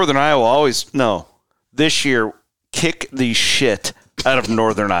 Northern Iowa always... No, this year, kick the shit out of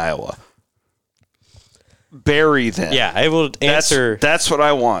Northern Iowa. Bury them. Yeah, it will answer... That's what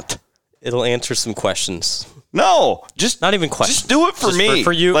I want. It'll answer some questions. No, just... Not even questions. Just do it for me.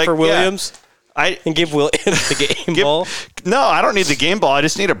 For you, for Williams? Yeah. And give Williams the game ball? No, I don't need the game ball. I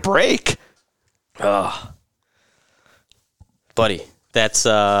just need a break. Buddy, that's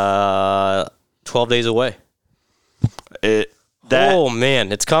 12 days away. Oh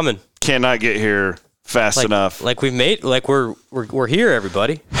man, it's coming. Cannot get here fast enough. We're here,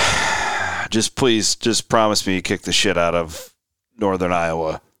 everybody. Just promise me you kick the shit out of Northern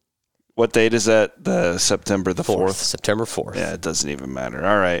Iowa. What date is that? The September 4th? September 4th. Yeah, it doesn't even matter.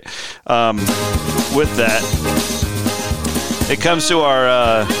 All right. With that, it comes to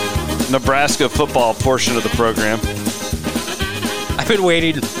our Nebraska football portion of the program. I've been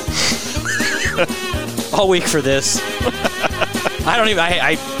waiting all week for this.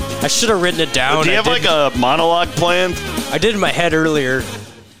 I should have written it down. Do you have a monologue planned? I did in my head earlier.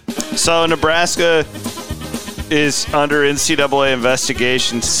 So Nebraska is under NCAA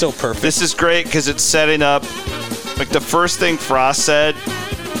investigation. So perfect. This is great because it's setting up, the first thing Frost said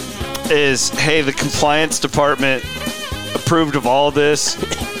is, hey, the compliance department approved of all this.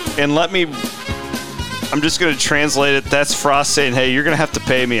 And I'm just going to translate it. That's Frost saying, hey, you're going to have to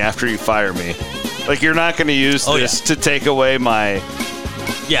pay me after you fire me. You're not going to use this to take away my...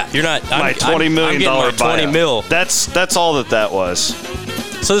 Yeah, you're not... My $20 million buyout. 20 mil. That's all that was.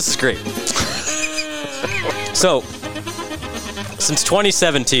 So this is great. So, since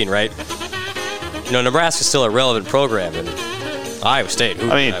 2017, right? Nebraska's still a relevant program in Iowa State.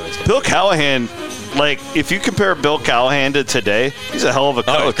 Bill Callahan, if you compare Bill Callahan to today, he's a hell of a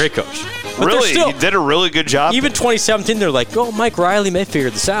coach. Oh, great coach. But really, he did a really good job. Even 2017, they're like, Mike Riley may figure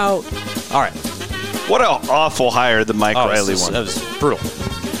this out. All right. What an awful hire that Mike Riley won. That was brutal.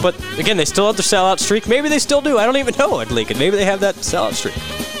 But again, they still have their sellout streak. Maybe they still do. I don't even know at Lincoln. Maybe they have that sellout streak.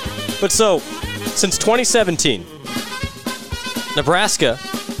 But so, since 2017, Nebraska,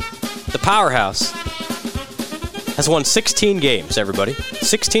 the powerhouse, has won 16 games, everybody.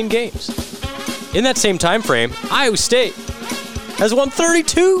 16 games. In that same time frame, Iowa State has won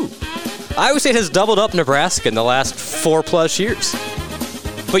 32. Iowa State has doubled up Nebraska in the last 4+ years.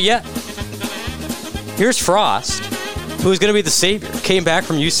 But yet, here's Frost, who is going to be the savior. Came back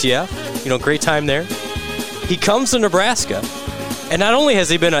from UCF, great time there. He comes to Nebraska, and not only has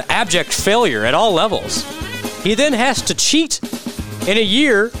he been an abject failure at all levels, he then has to cheat in a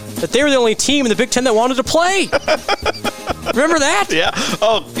year that they were the only team in the Big Ten that wanted to play. Remember that? Yeah.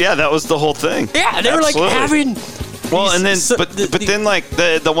 Oh, yeah, that was the whole thing. Yeah, they were like having... Well, and then, but then, like,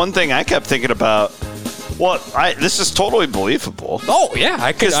 the one thing I kept thinking about, this is totally believable. Oh,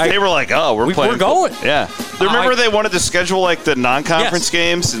 yeah. Because they were like, we're playing. We're going. Yeah. Remember they wanted to schedule, like, the non-conference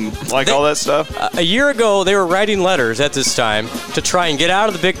games and, all that stuff? A year ago, they were writing letters at this time to try and get out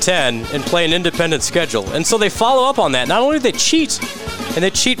of the Big Ten and play an independent schedule. And so they follow up on that. Not only do they cheat, and they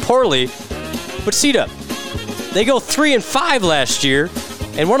cheat poorly, but C-Dub, they go 3-5 last year.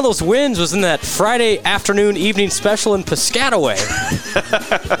 And one of those wins was in that Friday afternoon evening special in Piscataway.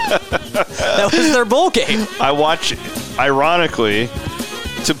 That was their bowl game. I watch, ironically,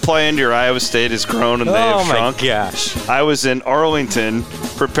 to play into your Iowa State has grown and they have shrunk. Oh, my gosh. I was in Arlington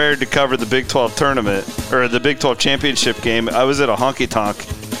prepared to cover the Big 12 tournament, or the Big 12 championship game. I was at a honky-tonk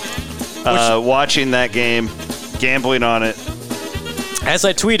watching that game, gambling on it. As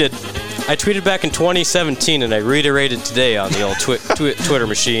I tweeted back in 2017, and I reiterated today on the old Twitter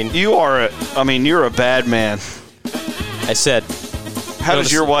machine. You're a bad man. I said, how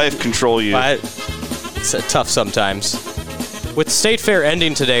does your wife control you? It's tough sometimes. With State Fair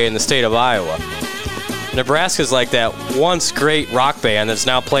ending today in the state of Iowa, Nebraska's like that once great rock band that's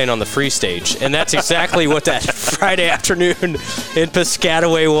now playing on the free stage. And that's exactly what that Friday afternoon in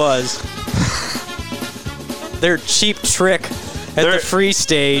Piscataway was. Their cheap trick at the free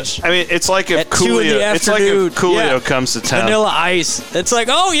stage. I mean, it's like if Coolio comes to town. Vanilla Ice. It's like,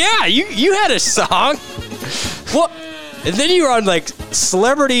 oh yeah, you had a song. What? And then you were on like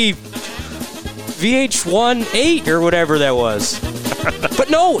Celebrity VH1 8 or whatever that was. But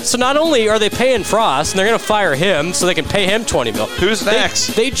no, so not only are they paying Frost, and they're going to fire him so they can pay him $20 million. Who's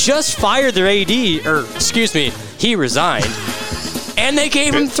next? They just fired their AD, he resigned. And they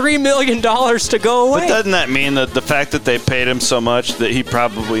gave him $3 million to go away. But doesn't that mean that the fact that they paid him so much that he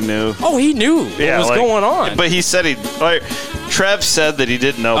probably knew? Oh, he knew what was going on. But he said Trev said that he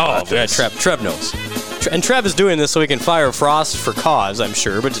didn't know about this. Yeah, Trev knows. And Trev is doing this so he can fire Frost for cause, I'm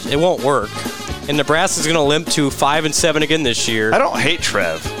sure, but it won't work. And Nebraska's going to limp to 5-7 again this year. I don't hate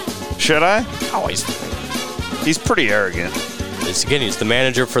Trev. Should I? Oh, he's pretty arrogant. He's the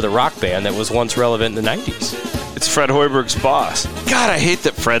manager for the rock band that was once relevant in the 90s. It's Fred Hoiberg's boss. God, I hate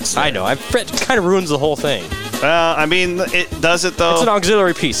that Fred's there. I know. Fred kind of ruins the whole thing. It does it, though. It's an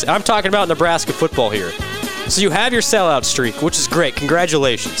auxiliary piece. I'm talking about Nebraska football here. So you have your sellout streak, which is great.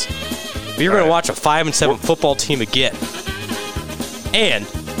 Congratulations. But you're going to watch a 5-7 football team again. And,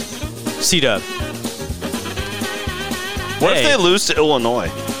 C-Dub. What if they lose to Illinois?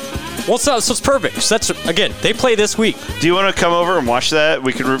 Well, so it's perfect. So again, they play this week. Do you want to come over and watch that?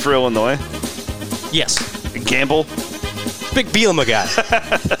 We can root for Illinois. Yes. Gamble. Big Bielema guy.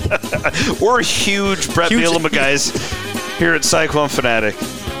 We're huge Brett Bielema guys here at Cyclone Fanatic.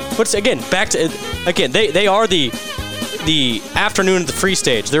 But again, they are the afternoon of the free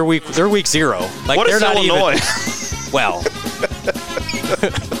stage. They're week 0. Like what they're is not Illinois? Even, well,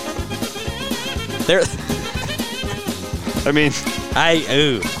 they're.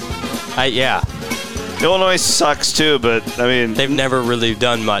 Yeah. Illinois sucks too, but they've never really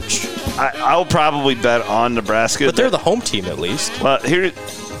done much. I'll probably bet on Nebraska. But they're the home team at least. Well, I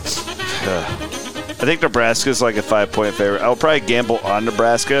think Nebraska's like a 5-point favorite. I'll probably gamble on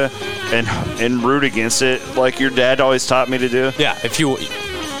Nebraska and root against it like your dad always taught me to do. Yeah,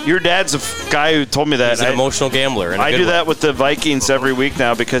 your dad's a guy who told me that. He's an emotional gambler. I do that with the Vikings every week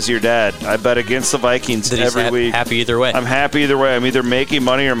now because of your dad. I bet against the Vikings every week. Happy either way. I'm happy either way. I'm either making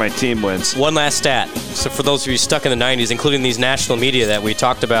money or my team wins. One last stat. So for those of you stuck in the 90s, including these national media that we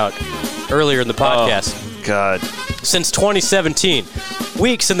talked about earlier in the podcast. Oh, God. Since 2017,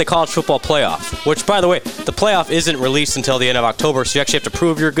 weeks in the college football playoff, which, by the way, the playoff isn't released until the end of October, so you actually have to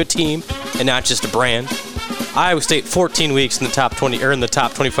prove you're a good team and not just a brand. Iowa State 14 weeks in the top 20 or in the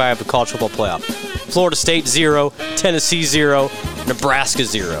top 25 of the college football playoff. Florida State 0, Tennessee 0, Nebraska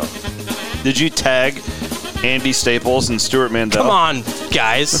 0. Did you tag Andy Staples and Stuart Mandel? Come on,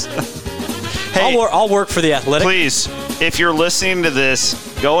 guys. Hey, I'll work for the Athletic. Please If you're listening to this,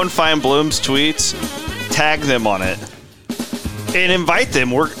 go and find Blum's tweets, tag them on it, and invite them.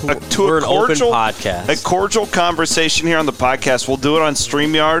 We're an open podcast. A cordial conversation here on the podcast. We'll do it on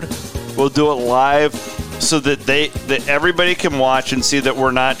StreamYard. We'll do it live so that everybody can watch and see that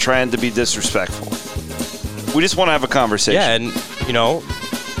we're not trying to be disrespectful. We just want to have a conversation. Yeah, and,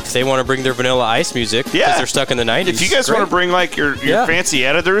 if they want to bring their Vanilla Ice music because they're stuck in the 90s. If you guys want to bring, like, your fancy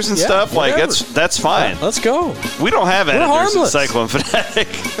editors and stuff, whatever. like, that's fine. Let's go. We don't have editors harmless. at Cyclone Fanatic.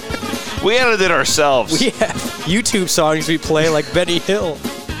 We edit it ourselves. We have YouTube songs we play like Benny Hill.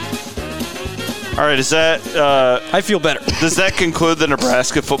 All right, is that... I feel better. Does that conclude the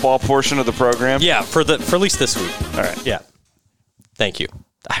Nebraska football portion of the program? Yeah, for at least this week. All right. Yeah. Thank you.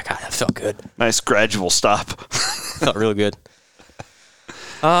 God, that felt good. Nice gradual stop. Felt really good.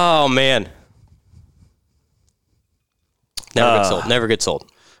 Oh, man. Never gets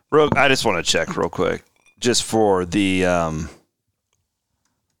old. I just want to check real quick, just for the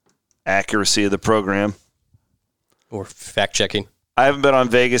accuracy of the program. Or fact-checking. I haven't been on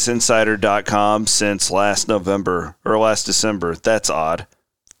VegasInsider.com since last December. That's odd.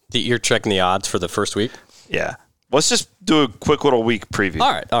 You're checking the odds for the first week? Yeah. Let's just do a quick little week preview.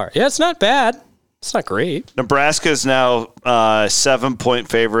 All right. Yeah, it's not bad. It's not great. Nebraska is now 7-point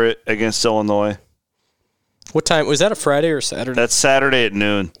favorite against Illinois. What time? Was that a Friday or Saturday? That's Saturday at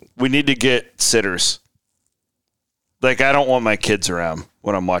noon. We need to get sitters. Like, I don't want my kids around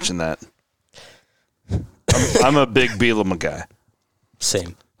when I'm watching that. I'm a big Bielema guy.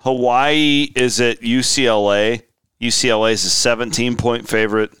 Same. Hawaii is at UCLA. UCLA is a 17-point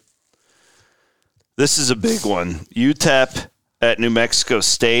favorite. This is a big one. UTEP at New Mexico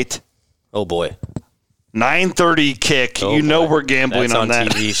State. Oh, boy. 9:30 kick. Boy. We're gambling That's on that.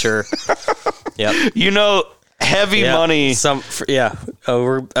 TV, sure. Yep. Heavy money.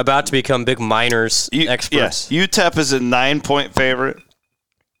 We're about to become big miners experts. Yes. UTEP is a 9-point favorite.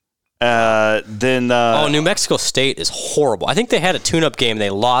 New Mexico State is horrible. I think they had a tune-up game. They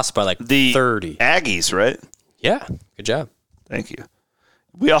lost by 30. Aggies, right? Yeah. Good job. Thank you.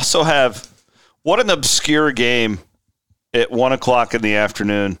 We also have, what an obscure game at 1 o'clock in the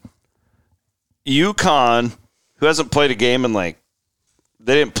afternoon. UConn, who hasn't played a game in they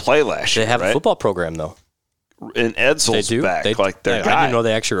didn't play last year. They have right? a football program, though. And Edsel's back. I guy. didn't know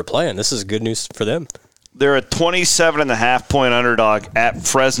they actually were playing. This is good news for them. They're a 27.5-point underdog at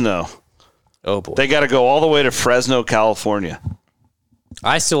Fresno. Oh, boy. They got to go all the way to Fresno, California.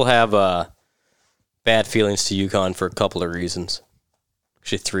 I still have bad feelings to UConn for a couple of reasons.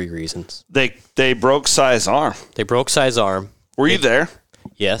 Actually, 3 reasons. They broke Sai's arm. They broke Sai's arm. Were you there?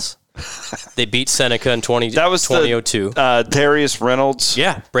 Yes. They beat Seneca in 2002. That was 2002. Darius Reynolds.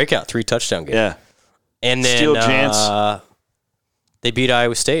 Yeah, breakout 3-touchdown game. Yeah. And then Steel Chance. They beat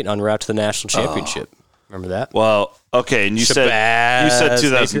Iowa State en route to the national championship. Remember that? Well, okay, and you said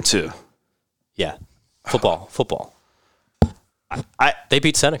 2002. Yeah. Football. I They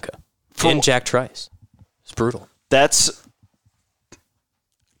beat Seneca in Jack Trice. It's brutal. I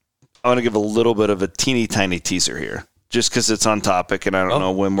want to give a little bit of a teeny tiny teaser here, just because it's on topic and I don't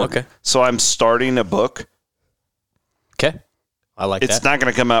know when we're. Okay. So I'm starting a book. Okay. I like that. It's not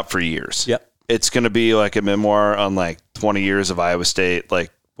going to come out for years. Yep. It's going to be like a memoir on 20 years of Iowa State,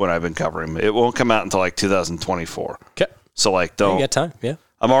 when I've been covering. It won't come out until 2024. Okay. So don't. You got time, yeah.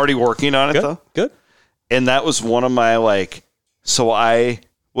 I'm already working on it Good. though. Good. And that was one of my so I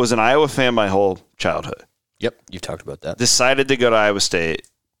was an Iowa fan my whole childhood. Yep. You talked about that. Decided to go to Iowa State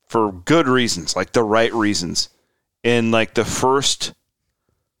for good reasons, the right reasons. And the first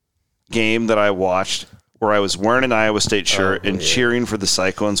game that I watched where I was wearing an Iowa State shirt and cheering for the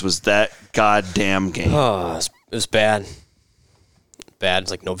Cyclones was that goddamn game. Oh, it was bad. Bad.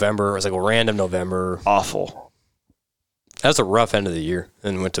 It's November. It was a random November. Awful. That was a rough end of the year.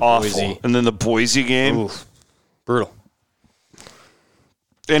 And went to Awful. Boise. And then the Boise game. Oof. Brutal.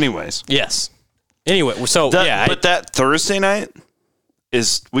 Anyways. Yes. Anyway, But that Thursday night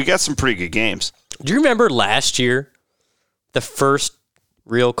we got some pretty good games. Do you remember last year, the first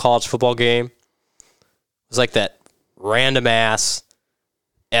real college football game? It was that random ass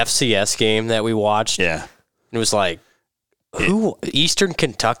FCS game that we watched. Yeah. It was who? Eastern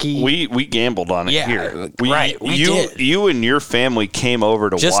Kentucky? We gambled on it here. Right. We did. You and your family came over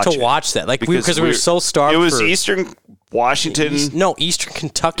to just watch to watch that. Because we were so starved. It was Eastern Washington. Eastern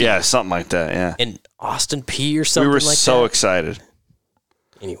Kentucky. Yeah, something like that, yeah. And Austin P or something we were like that. so excited.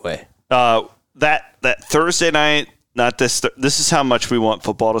 Anyway. That Thursday night, not this. This is how much we want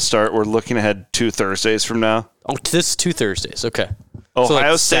football to start. We're looking ahead 2 Thursdays from now. Oh, this is 2 Thursdays. Okay.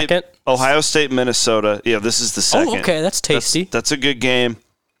 Ohio State, second? Ohio State, Minnesota. Yeah, this is the second. Oh, okay. That's tasty. That's a good game.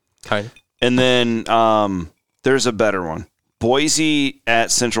 Kind of. And then There's a better one. Boise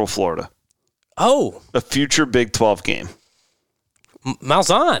at Central Florida. Oh. A future Big 12 game.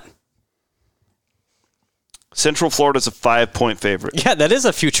 Malzahn. Central Florida's a 5-point favorite. Yeah, that is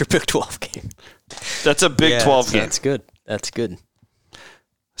a future Big 12 game. That's a Big 12 game. That's good. That's good.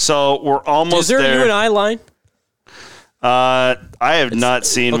 So we're almost there. Is there a U&I line? I have not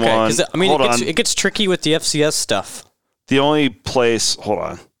seen one. I mean, it gets tricky with the FCS stuff. The only place, hold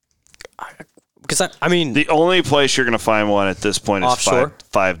on. Because I mean, the only place you're going to find one at this point offshore? is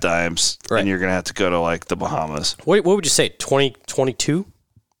five dimes, right. And you're going to have to go to like the Bahamas. What would you say? 2022?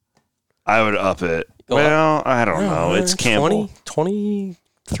 I would up it. Well, I don't know. It's Campbell.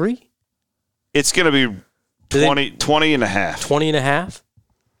 23? It's going to be 20 and a half. 20 and a half?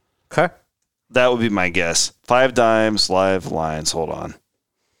 Okay. That would be my guess. 5 dimes, live lines. Hold on.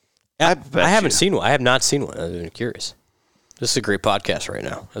 I haven't seen one. I have not seen one. I'm curious. This is a great podcast right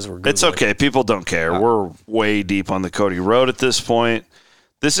now. As we're Googling. It's okay. People don't care. We're way deep on the Cody Road at this point.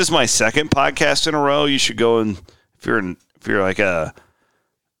 This is my second podcast in a row. You should go and if you're like a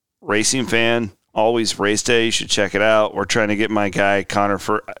racing fan, always race day. You should check it out. We're trying to get my guy Connor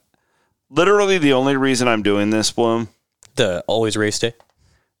for literally the only reason I'm doing this, Blum. The always race day.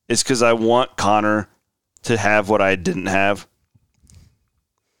 Is because I want Connor to have what I didn't have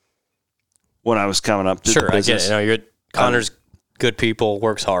when I was coming up to the business. I get it. Connor's good people,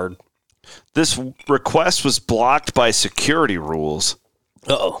 works hard. This request was blocked by security rules.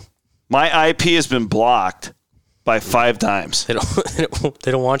 Uh-oh. My IP has been blocked by 5 times. They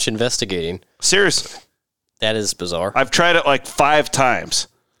don't want you investigating. Seriously. That is bizarre. I've tried it like 5 times.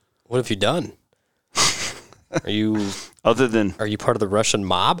 What have you done? Are you part of the Russian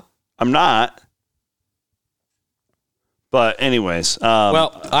mob? I'm not. But anyways, we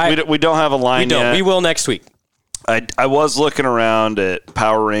don't have a line yet. We will next week. I was looking around at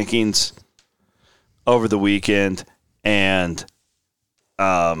power rankings over the weekend, and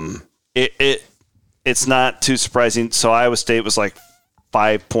it's not too surprising. So Iowa State was like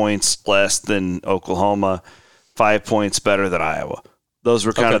 5 points less than Oklahoma, 5 points better than Iowa. Those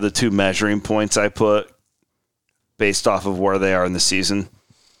were kind of the 2 measuring points I put based off of where they are in the season.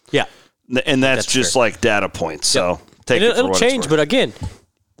 Yeah. And that's just fair. Like data points. So take it for it'll change, but again,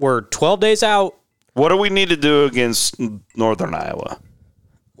 we're 12 days out. What do we need to do against Northern Iowa?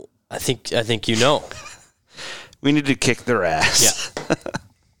 I think you know. We need to kick their ass. Yeah.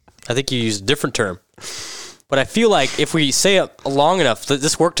 I think you used a different term. But I feel like if we say it long enough,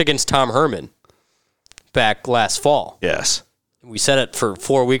 this worked against Tom Herman back last fall. Yes. We said it for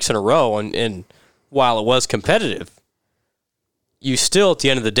 4 weeks in a row, and while it was competitive, you still, at the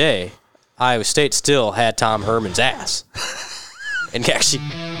end of the day, Iowa State still had Tom Herman's ass. And actually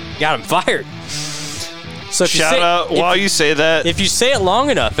got him fired. So while you say that. If you say it long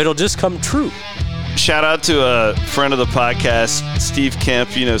enough, it'll just come true. Shout out to a friend of the podcast, Steve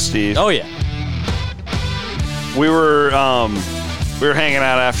Kemp. You know Steve. Oh, yeah. We were hanging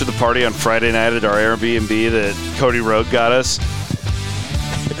out after the party on Friday night at our Airbnb that Cody Road got us.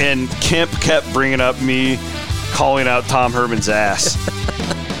 And Kemp kept bringing up me calling out Tom Herman's ass.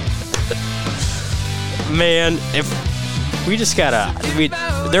 Man, if we just gotta,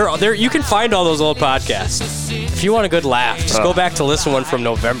 there you can find all those old podcasts. If you want a good laugh, just go back to listen to one from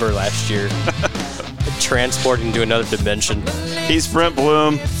November last year. Transporting to another dimension. He's Brent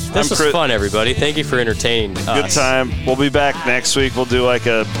Blum. This was fun, everybody. Thank you for entertaining us. Good time. We'll be back next week. We'll do like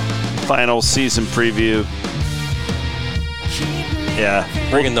a final season preview. Yeah.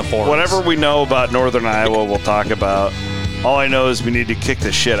 Bringing the horns. Whatever we know about Northern Iowa, we'll talk about. All I know is we need to kick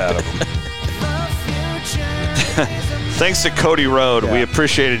the shit out of them. Thanks to Cody Road. Yeah. We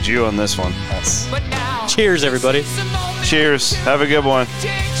appreciated you on this one. Yes. Cheers, everybody. Cheers. Have a good one. A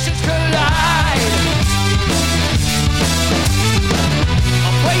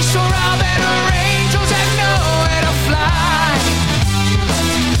place where I'll better